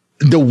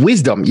the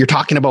wisdom, you're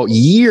talking about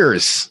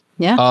years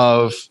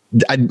of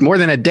more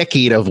than a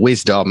decade of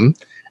wisdom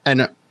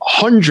and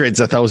hundreds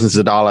of thousands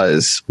of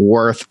dollars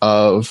worth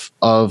of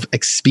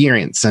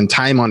experience and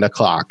time on the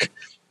clock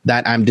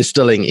that I'm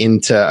distilling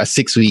into a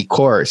 6-week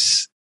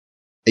course.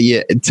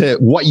 To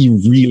what you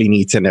really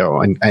need to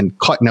know and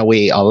cutting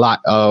away a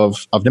lot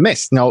of the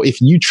mess. Now, if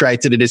you tried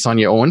to do this on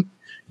your own,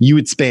 you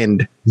would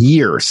spend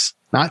years,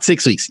 not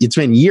 6 weeks. You'd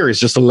spend years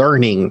just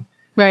learning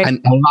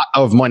and a lot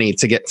of money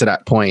to get to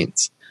that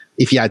point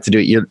if you had to do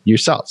it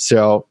yourself.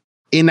 So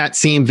in that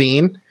same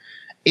vein,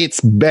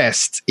 it's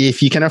best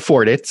if you can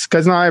afford it,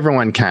 because not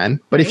everyone can,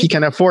 but if you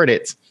can afford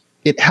it,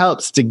 it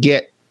helps to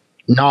get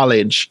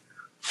knowledge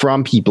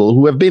from people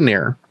who have been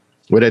there,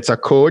 whether it's a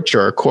coach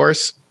or a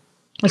course.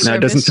 Now,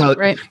 it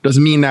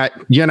doesn't mean that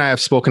you and I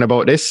have spoken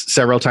about this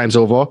several times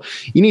over.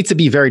 You need to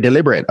be very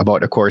deliberate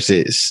about the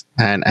courses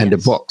and the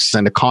books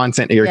and the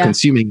content that you're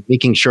consuming,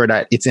 making sure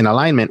that it's in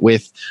alignment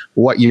with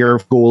what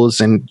your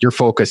goals and your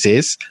focus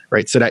is,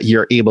 right? So that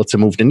you're able to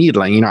move the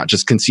needle and you're not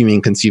just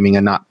consuming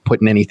and not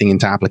putting anything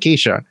into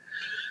application.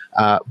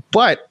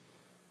 But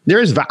there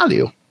is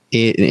value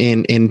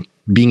in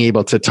being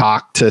able to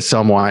talk to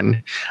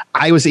someone.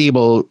 I was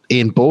able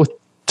in both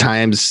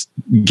times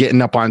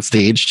getting up on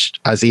stage,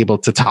 I was able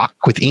to talk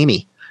with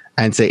Amy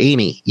and say,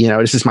 Amy,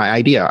 this is my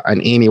idea.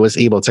 And Amy was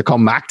able to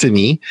come back to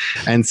me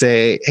and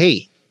say,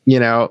 hey, you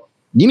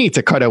need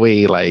to cut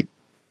away like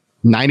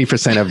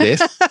 90% of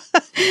this.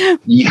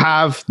 You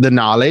have the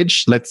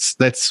knowledge.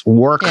 Let's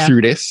work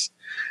through this.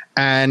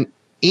 And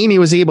Amy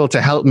was able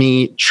to help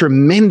me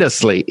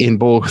tremendously in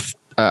both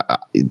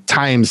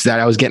times that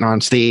I was getting on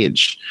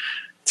stage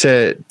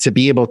to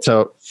be able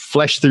to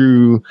flesh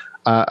through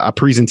a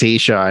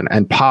presentation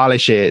and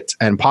polish it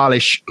and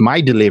polish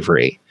my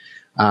delivery.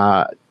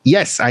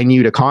 Yes, I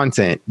knew the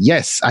content.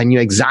 Yes, I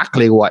knew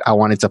exactly what I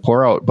wanted to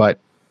pour out, but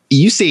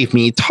you saved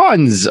me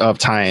tons of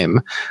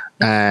time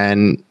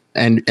and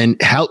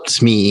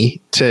helped me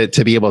to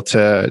be able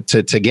to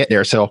get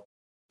there. So,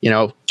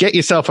 get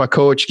yourself a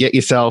coach, get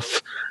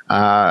yourself,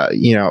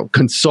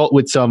 consult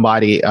with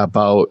somebody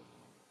about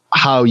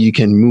how you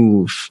can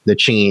move the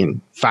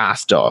chain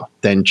faster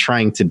than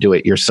trying to do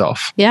it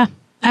yourself. Yeah.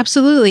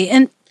 Absolutely.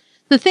 And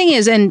the thing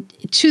is, and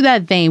to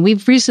that vein,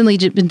 we've recently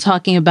been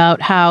talking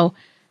about how,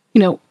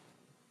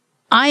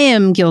 I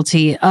am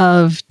guilty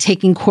of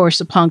taking course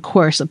upon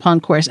course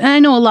upon course. And I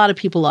know a lot of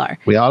people are.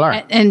 We all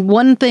are. And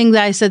one thing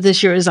that I said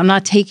this year is I'm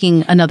not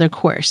taking another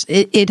course.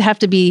 It'd have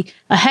to be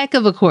a heck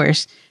of a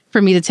course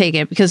for me to take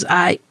it because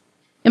and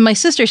my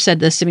sister said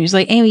this to me. She's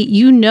like, Amy,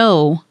 you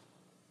know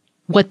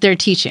what they're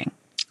teaching.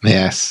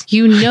 Yes.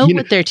 You know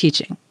what they're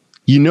teaching.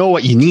 You know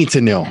what you need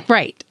to know.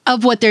 Right.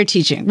 Of what they're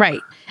teaching. Right.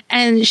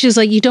 And she's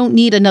like, you don't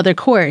need another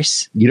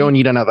course. You don't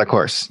need another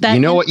course. You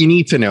know what you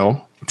need to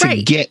know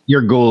to get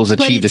your goals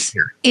achieved this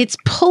year. It's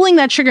pulling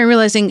that trigger and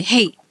realizing,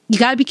 hey, you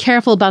got to be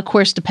careful about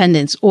course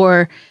dependence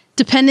or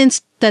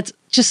dependence that's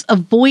just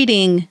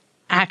avoiding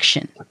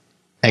action.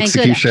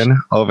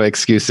 Execution of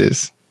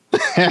excuses.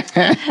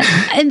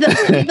 And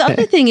the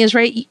other thing is,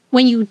 right,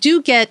 when you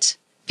do get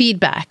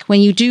feedback,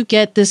 when you do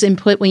get this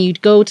input, when you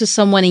go to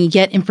someone and you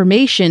get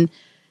information,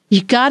 you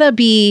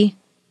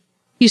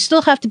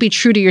still have to be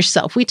true to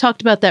yourself. We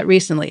talked about that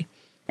recently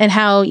and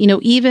how,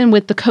 even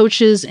with the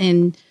coaches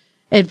and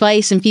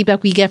advice and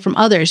feedback we get from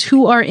others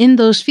who are in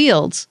those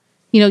fields,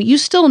 you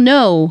still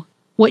know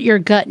what your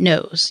gut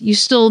knows. You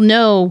still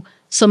know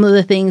some of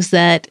the things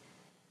that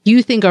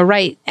you think are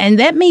right. And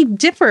that may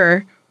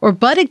differ or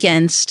butt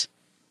against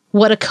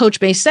what a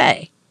coach may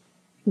say.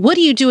 What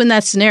do you do in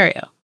that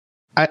scenario?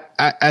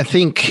 I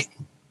think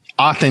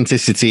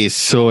authenticity is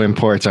so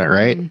important,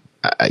 right?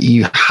 Mm-hmm.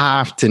 You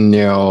have to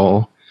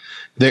know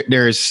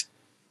there's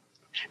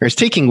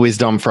taking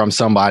wisdom from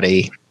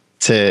somebody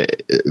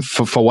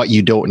for what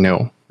you don't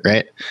know,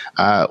 right?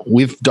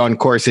 We've done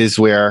courses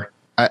where,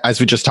 as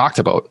we just talked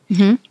about,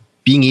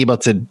 being able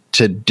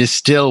to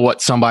distill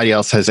what somebody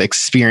else has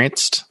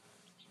experienced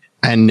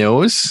and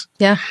knows,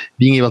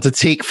 being able to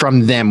take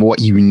from them what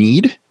you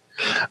need.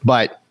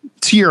 But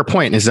to your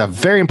point, is a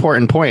very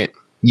important point.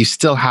 You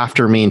still have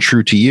to remain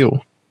true to you.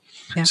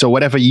 Yeah. So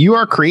whatever you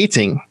are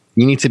creating,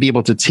 you need to be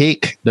able to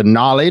take the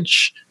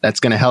knowledge that's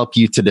going to help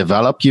you to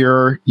develop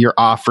your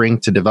offering,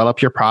 to develop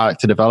your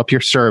product, to develop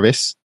your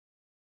service.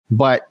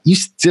 But you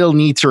still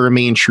need to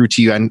remain true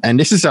to you. And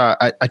this is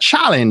a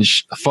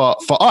challenge for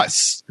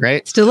us,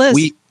 right? Still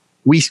is.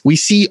 We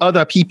see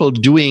other people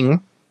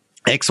doing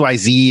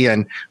XYZ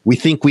and we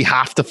think we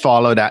have to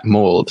follow that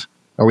mold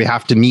or we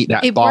have to meet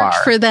that bar. It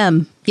worked for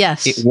them.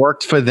 Yes. It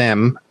worked for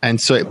them. And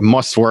so it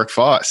must work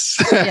for us.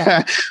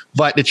 Yeah.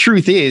 But the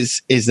truth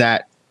is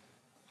that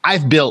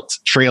I've built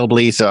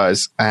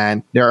trailblazers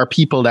and there are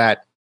people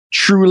that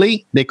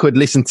truly they could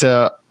listen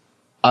to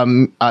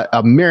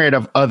a myriad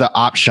of other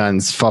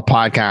options for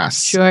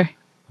podcasts. Sure.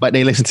 But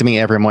they listen to me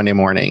every Monday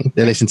morning.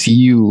 They listen to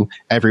you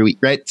every week,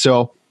 right?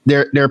 So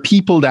there are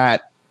people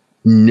that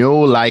know,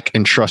 like,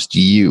 and trust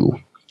you,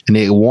 and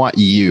they want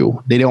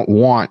you. They don't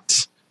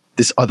want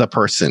this other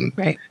person.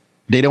 Right.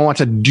 They don't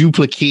want a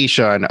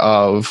duplication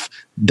of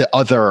the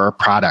other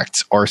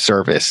product or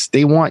service.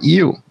 They want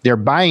you. They're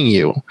buying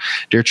you.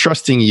 They're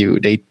trusting you.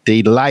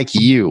 They like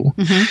you.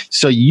 Mm-hmm.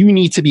 So you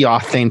need to be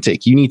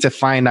authentic. You need to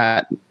find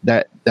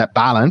that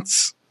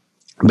balance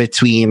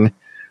between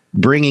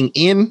bringing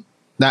in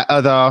that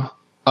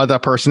other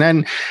person.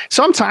 And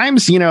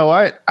sometimes, you know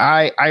what,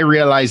 I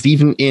realized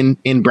even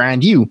in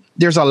Brand You,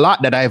 there's a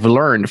lot that I've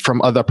learned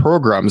from other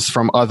programs,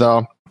 from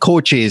other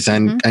coaches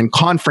and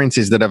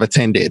conferences that I've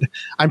attended.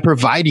 I'm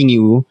providing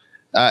you,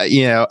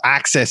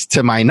 access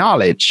to my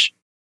knowledge.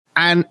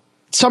 And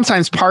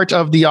sometimes part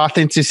of the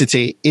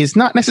authenticity is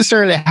not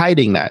necessarily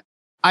hiding that.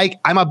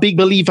 I'm a big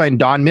believer in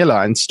Don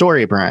Miller and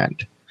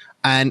StoryBrand.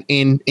 And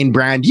in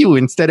Brand You,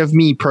 instead of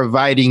me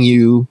providing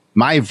you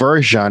my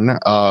version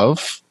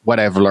of what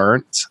I've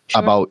learned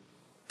about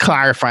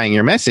clarifying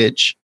your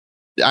message,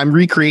 I'm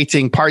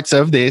recreating parts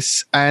of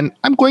this, and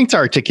I'm going to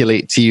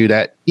articulate to you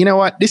that, you know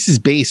what, this is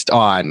based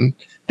on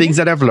things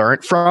that I've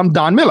learned from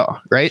Don Miller,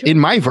 right? In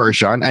my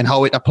version, and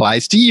how it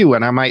applies to you.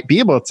 And I might be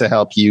able to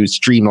help you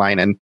streamline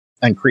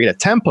and create a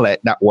template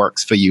that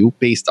works for you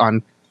based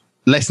on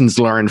lessons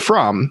learned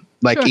from,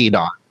 like,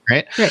 Adon,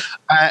 right?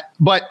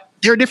 But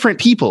there are different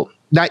people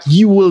that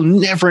you will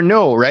never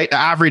know, right? The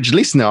average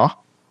listener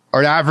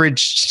or the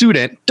average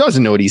student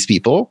doesn't know these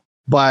people.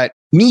 But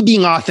me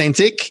being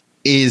authentic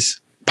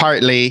is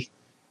partly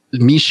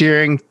me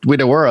sharing with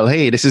the world,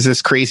 hey, this is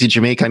this crazy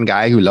Jamaican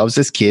guy who loves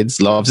his kids,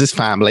 loves his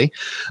family,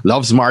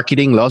 loves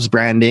marketing, loves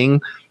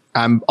branding.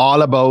 I'm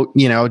all about,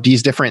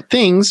 these different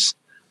things.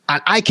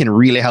 And I can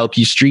really help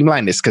you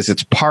streamline this because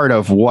it's part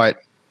of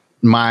what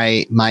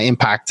my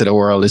impact to the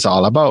world is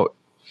all about.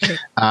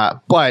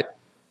 But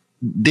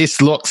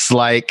this looks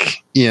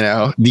like,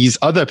 these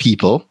other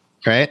people,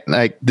 right?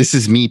 Like, this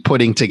is me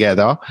putting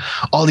together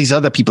all these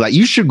other people that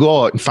you should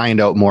go out and find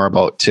out more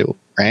about too,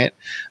 right?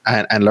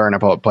 And learn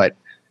about. But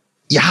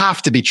you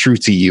have to be true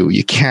to you.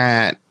 You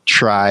can't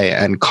try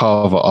and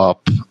cover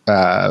up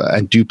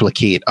and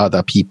duplicate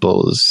other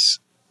people's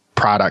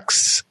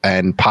products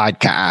and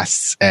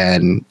podcasts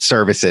and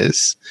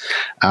services.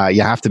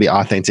 You have to be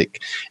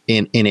authentic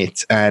in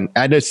it. And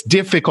it's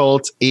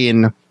difficult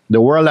in the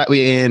world that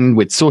we're in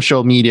with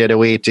social media the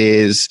way it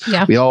is.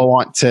 Yeah. We all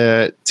want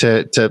to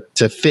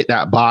fit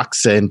that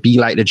box and be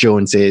like the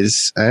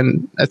Joneses.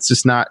 And that's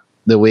just not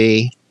the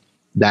way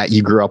that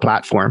you grow a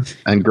platform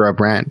and grow a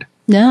brand.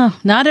 No,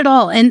 not at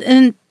all.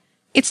 And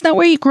it's not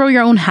where you grow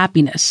your own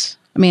happiness.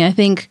 I mean, I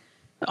think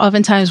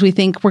oftentimes we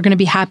think we're going to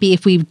be happy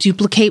if we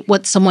duplicate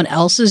what someone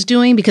else is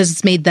doing because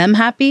it's made them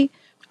happy.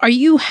 Are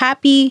you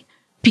happy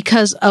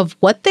because of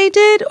what they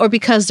did or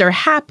because they're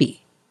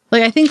happy?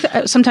 Like, I think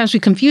sometimes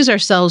we confuse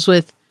ourselves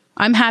with,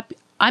 I'm happy,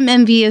 I'm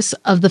envious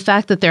of the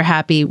fact that they're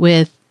happy,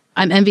 with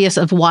I'm envious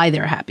of why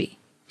they're happy,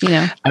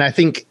 And I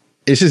think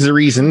this is the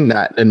reason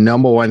that the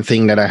number one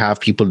thing that I have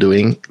people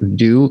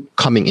do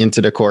coming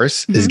into the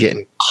course is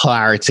getting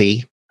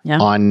clarity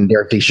on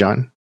their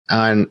vision.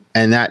 And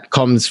that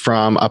comes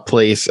from a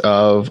place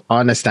of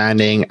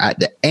understanding at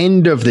the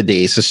end of the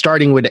day. So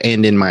starting with the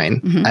end in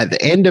mind, at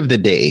the end of the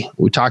day,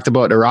 we talked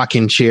about the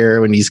rocking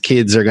chair when these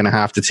kids are going to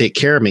have to take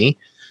care of me,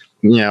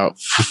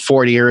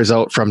 40 years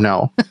out from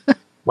now.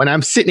 When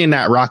I'm sitting in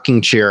that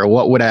rocking chair,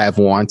 what would I have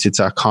wanted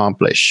to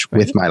accomplish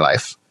with my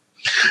life?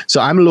 So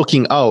I'm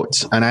looking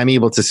out and I'm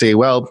able to say,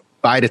 well,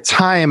 by the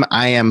time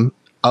I am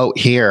out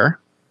here,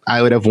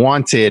 I would have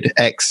wanted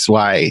X,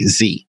 Y,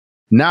 Z.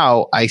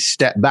 Now I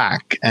step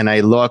back and I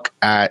look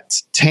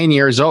at 10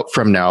 years out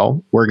from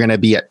now, we're going to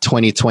be at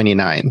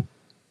 2029.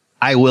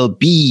 I will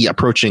be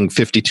approaching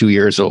 52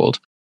 years old.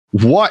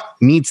 What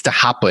needs to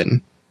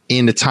happen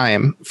in the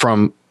time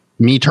from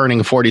me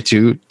turning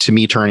 42 to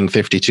me turning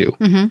 52,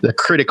 the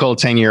critical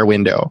 10-year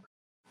window?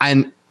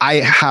 And I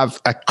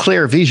have a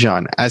clear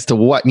vision as to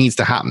what needs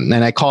to happen.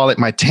 And I call it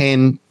my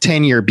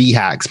 10-year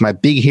BHAGs, my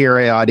big,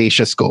 hairy,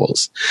 audacious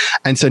goals.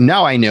 And so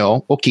now I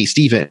know, okay,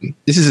 Stephen,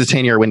 this is a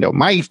 10-year window.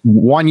 My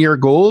 1-year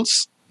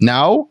goals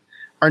now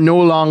are no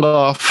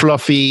longer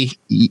fluffy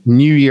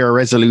New Year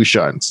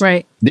resolutions.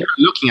 Right. They're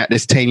looking at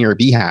this 10-year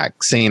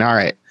BHAG saying, all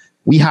right,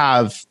 we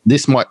have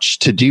this much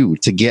to do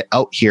to get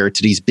out here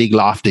to these big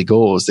lofty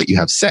goals that you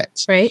have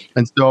set. Right.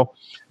 And so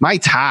my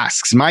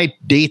tasks, my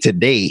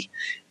day-to-day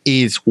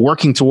is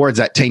working towards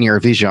that 10-year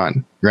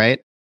vision,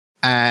 right?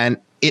 And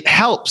it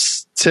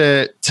helps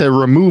to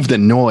remove the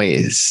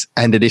noise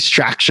and the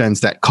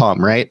distractions that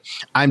come, right?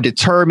 I'm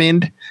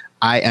determined,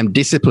 I am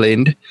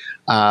disciplined,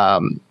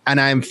 and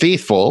I'm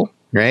faithful,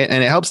 right?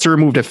 And it helps to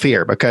remove the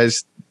fear,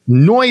 because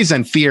noise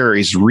and fear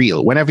is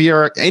real. Whenever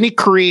you're any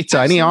creator,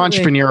 any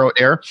entrepreneur out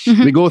there,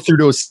 we go through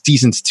those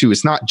seasons too.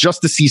 It's not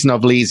just the season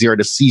of lazy or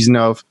the season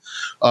of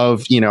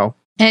and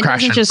it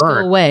crash and just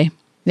burn. Go away.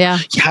 Yeah.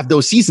 You have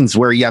those seasons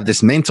where you have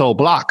this mental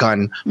block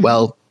on,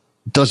 well,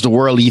 does the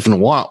world even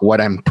want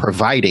what I'm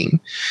providing?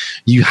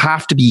 You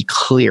have to be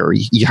clear.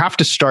 You have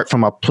to start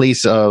from a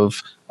place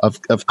of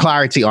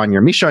clarity on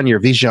your mission, your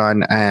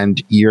vision,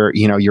 and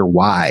your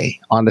why.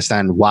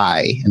 Understand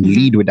why and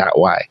lead with that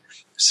why.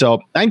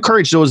 So I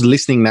encourage those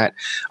listening that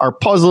are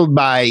puzzled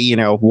by,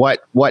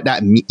 what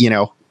that,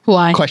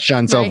 why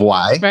questions right. of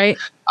why, right?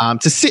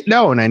 To sit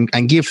down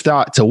and give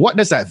thought to what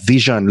does that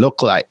vision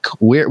look like?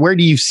 Where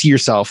do you see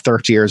yourself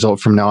 30 years old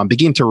from now, and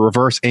begin to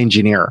reverse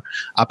engineer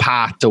a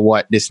path to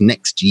what this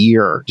next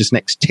year, this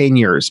next 10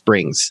 years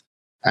brings.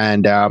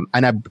 And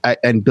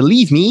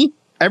believe me,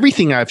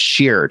 everything I've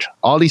shared,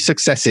 all these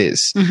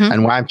successes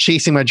and why I'm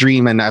chasing my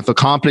dream and I've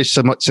accomplished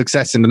so much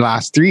success in the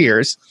last 3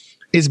 years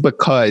is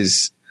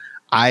because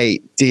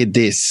I did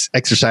this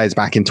exercise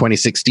back in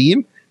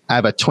 2016. I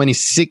have a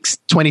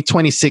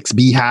 2026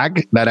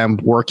 BHAG that I'm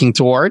working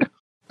toward.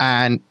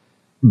 And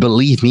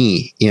believe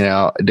me,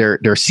 there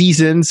are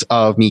seasons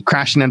of me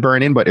crashing and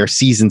burning, but there are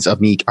seasons of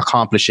me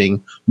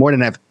accomplishing more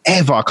than I've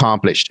ever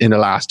accomplished in the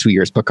last 2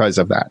 years because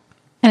of that.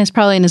 And it's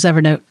probably in his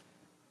Evernote.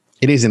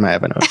 It is in my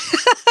Evernote.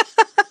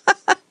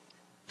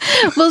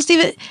 Well,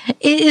 Stephen,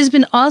 it has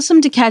been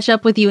awesome to catch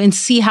up with you and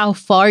see how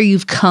far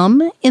you've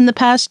come in the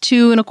past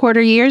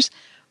 2.25 years.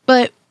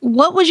 But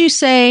what would you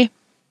say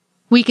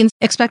we can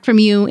expect from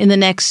you in the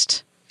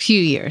next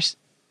few years?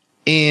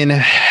 In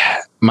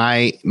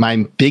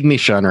my big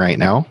mission right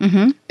now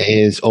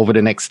is over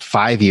the next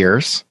 5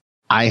 years,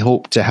 I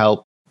hope to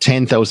help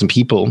 10,000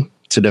 people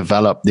to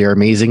develop their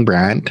amazing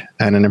brand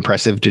and an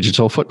impressive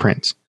digital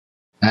footprint.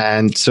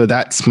 And so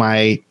that's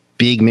my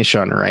big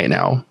mission right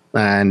now.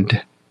 And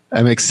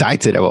I'm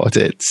excited about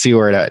it. See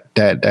where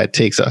that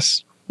takes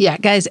us. Yeah,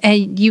 guys,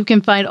 and you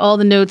can find all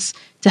the notes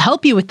to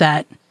help you with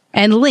that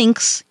and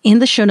links in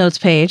the show notes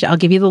page. I'll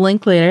give you the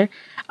link later.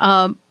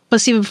 But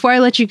Stephen, before I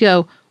let you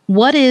go,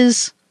 what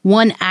is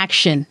one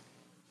action,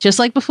 just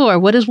like before,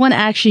 what is one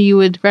action you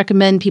would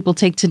recommend people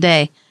take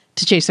today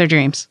to chase their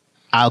dreams?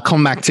 I'll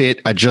come back to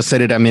it. I just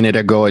said it a minute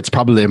ago. It's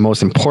probably the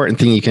most important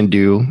thing you can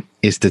do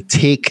is to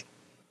take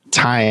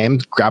time,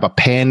 grab a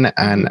pen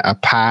and a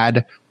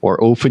pad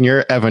or open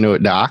your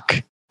Evernote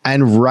doc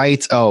and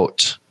write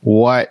out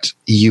what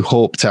you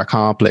hope to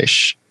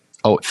accomplish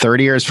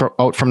 30 years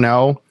from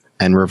now,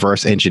 and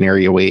reverse engineer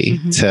your way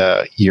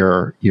to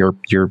your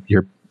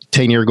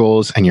 10-year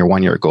goals and your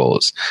 1-year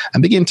goals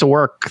and begin to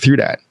work through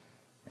that.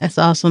 That's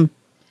awesome.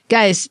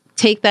 Guys,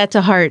 take that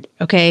to heart.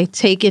 Okay.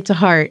 Take it to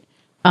heart.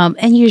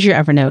 And use your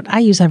Evernote. I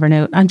use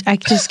Evernote. I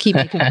just keep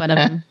making fun of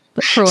them.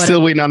 But for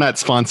still waiting on that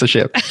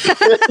sponsorship.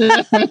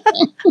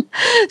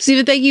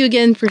 Stephen, thank you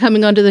again for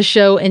coming onto the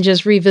show and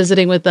just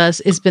revisiting with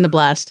us. It's been a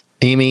blast.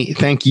 Amy,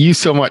 thank you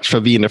so much for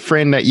being the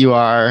friend that you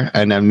are,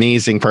 an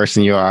amazing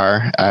person you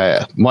are.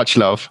 Much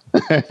love.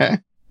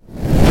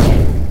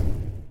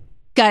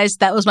 Guys,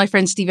 that was my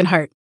friend Stephen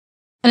Hart.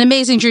 An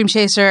amazing dream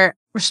chaser,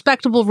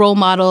 respectable role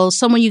model,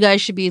 someone you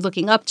guys should be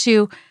looking up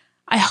to.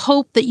 I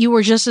hope that you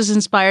were just as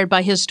inspired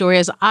by his story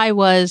as I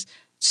was.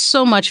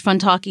 So much fun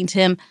talking to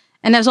him.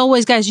 And as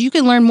always, guys, you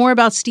can learn more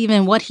about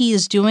Stephen, what he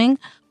is doing,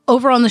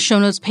 over on the show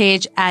notes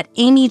page at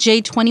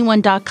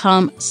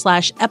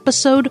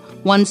amyj21.com/episode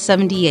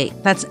 178.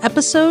 That's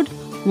episode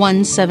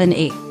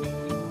 178.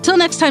 Till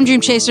next time, Dream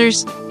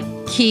Chasers,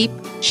 keep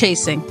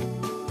chasing.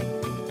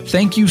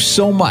 Thank you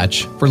so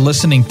much for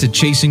listening to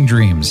Chasing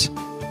Dreams.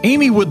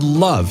 Amy would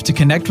love to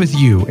connect with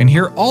you and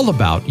hear all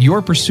about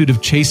your pursuit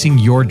of chasing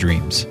your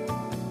dreams.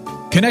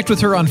 Connect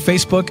with her on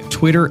Facebook,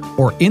 Twitter,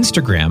 or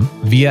Instagram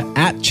via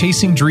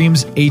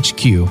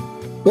 @ChasingDreamsHQ.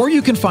 Or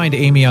you can find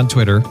Amy on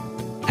Twitter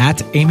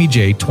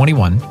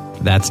 @AmyJ21.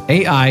 That's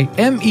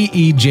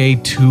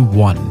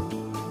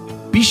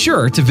AIMEEJ21. Be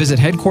sure to visit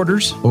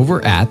headquarters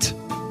over at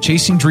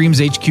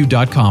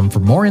ChasingDreamsHQ.com for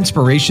more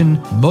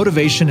inspiration,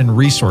 motivation, and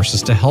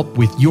resources to help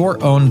with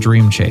your own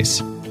dream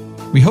chase.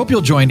 We hope you'll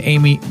join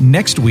Amy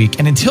next week,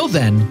 and until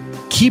then,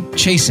 keep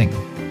chasing.